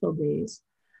Nashville days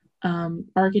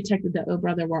architected the Oh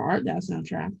Brother Where Art Thou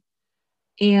soundtrack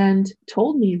and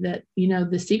told me that,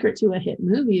 the secret to a hit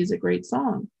movie is a great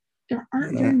song. There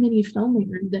aren't very many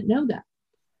filmmakers that know that.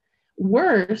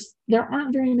 Worse, there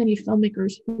aren't very many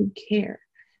filmmakers who care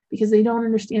because they don't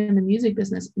understand the music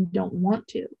business and don't want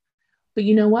to. But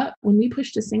you know what? When we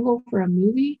pushed a single for a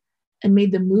movie and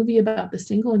made the movie about the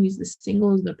single and used the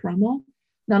single as the promo,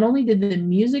 not only did the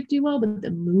music do well, but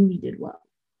the movie did well.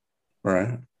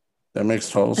 Right. That makes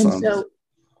total sense. And so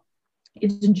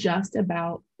it's just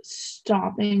about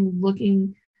stopping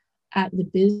looking at the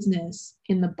business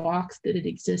in the box that it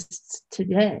exists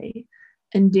today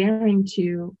and daring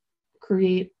to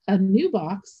create a new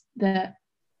box that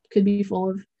could be full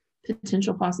of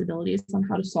potential possibilities on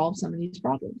how to solve some of these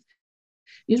problems.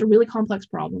 These are really complex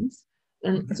problems.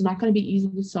 It's not going to be easy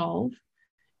to solve,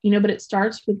 but it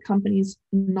starts with companies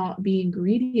not being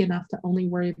greedy enough to only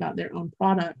worry about their own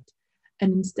product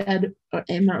and instead,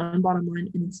 in their own bottom line,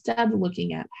 and instead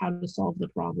looking at how to solve the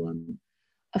problem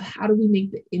of how do we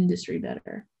make the industry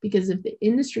better? Because if the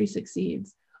industry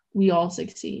succeeds, we all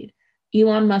succeed.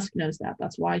 Elon Musk knows that.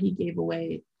 That's why he gave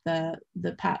away the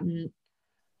patent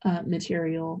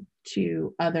material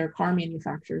to other car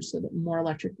manufacturers so that more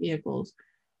electric vehicles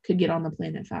could get on the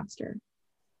planet faster.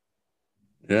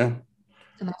 Yeah.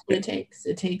 And that's what it takes.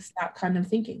 It takes that kind of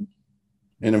thinking.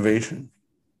 Innovation,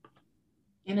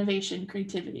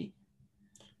 creativity.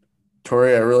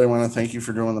 Tori, I really want to thank you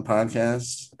for doing the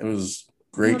podcast. It was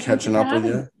great catching up with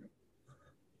you.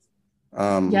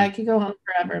 Yeah, I could go on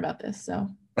forever about this. So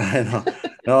I know.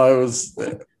 No, it was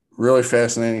a really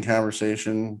fascinating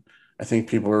conversation. I think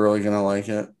people are really going to like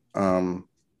it.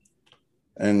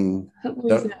 And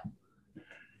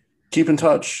keep in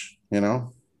touch,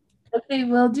 Okay,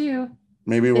 will do.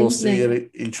 Maybe we'll see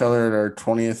each other at our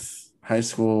 20th high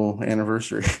school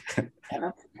anniversary. Yeah,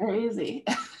 that's crazy.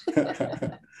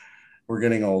 We're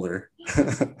getting older.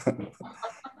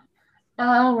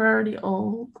 Oh, we're already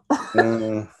old.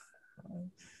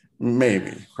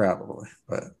 Maybe, probably.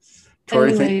 But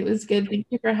Tori, anyway, it was good. Thank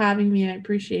you for having me. I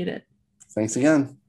appreciate it. Thanks again.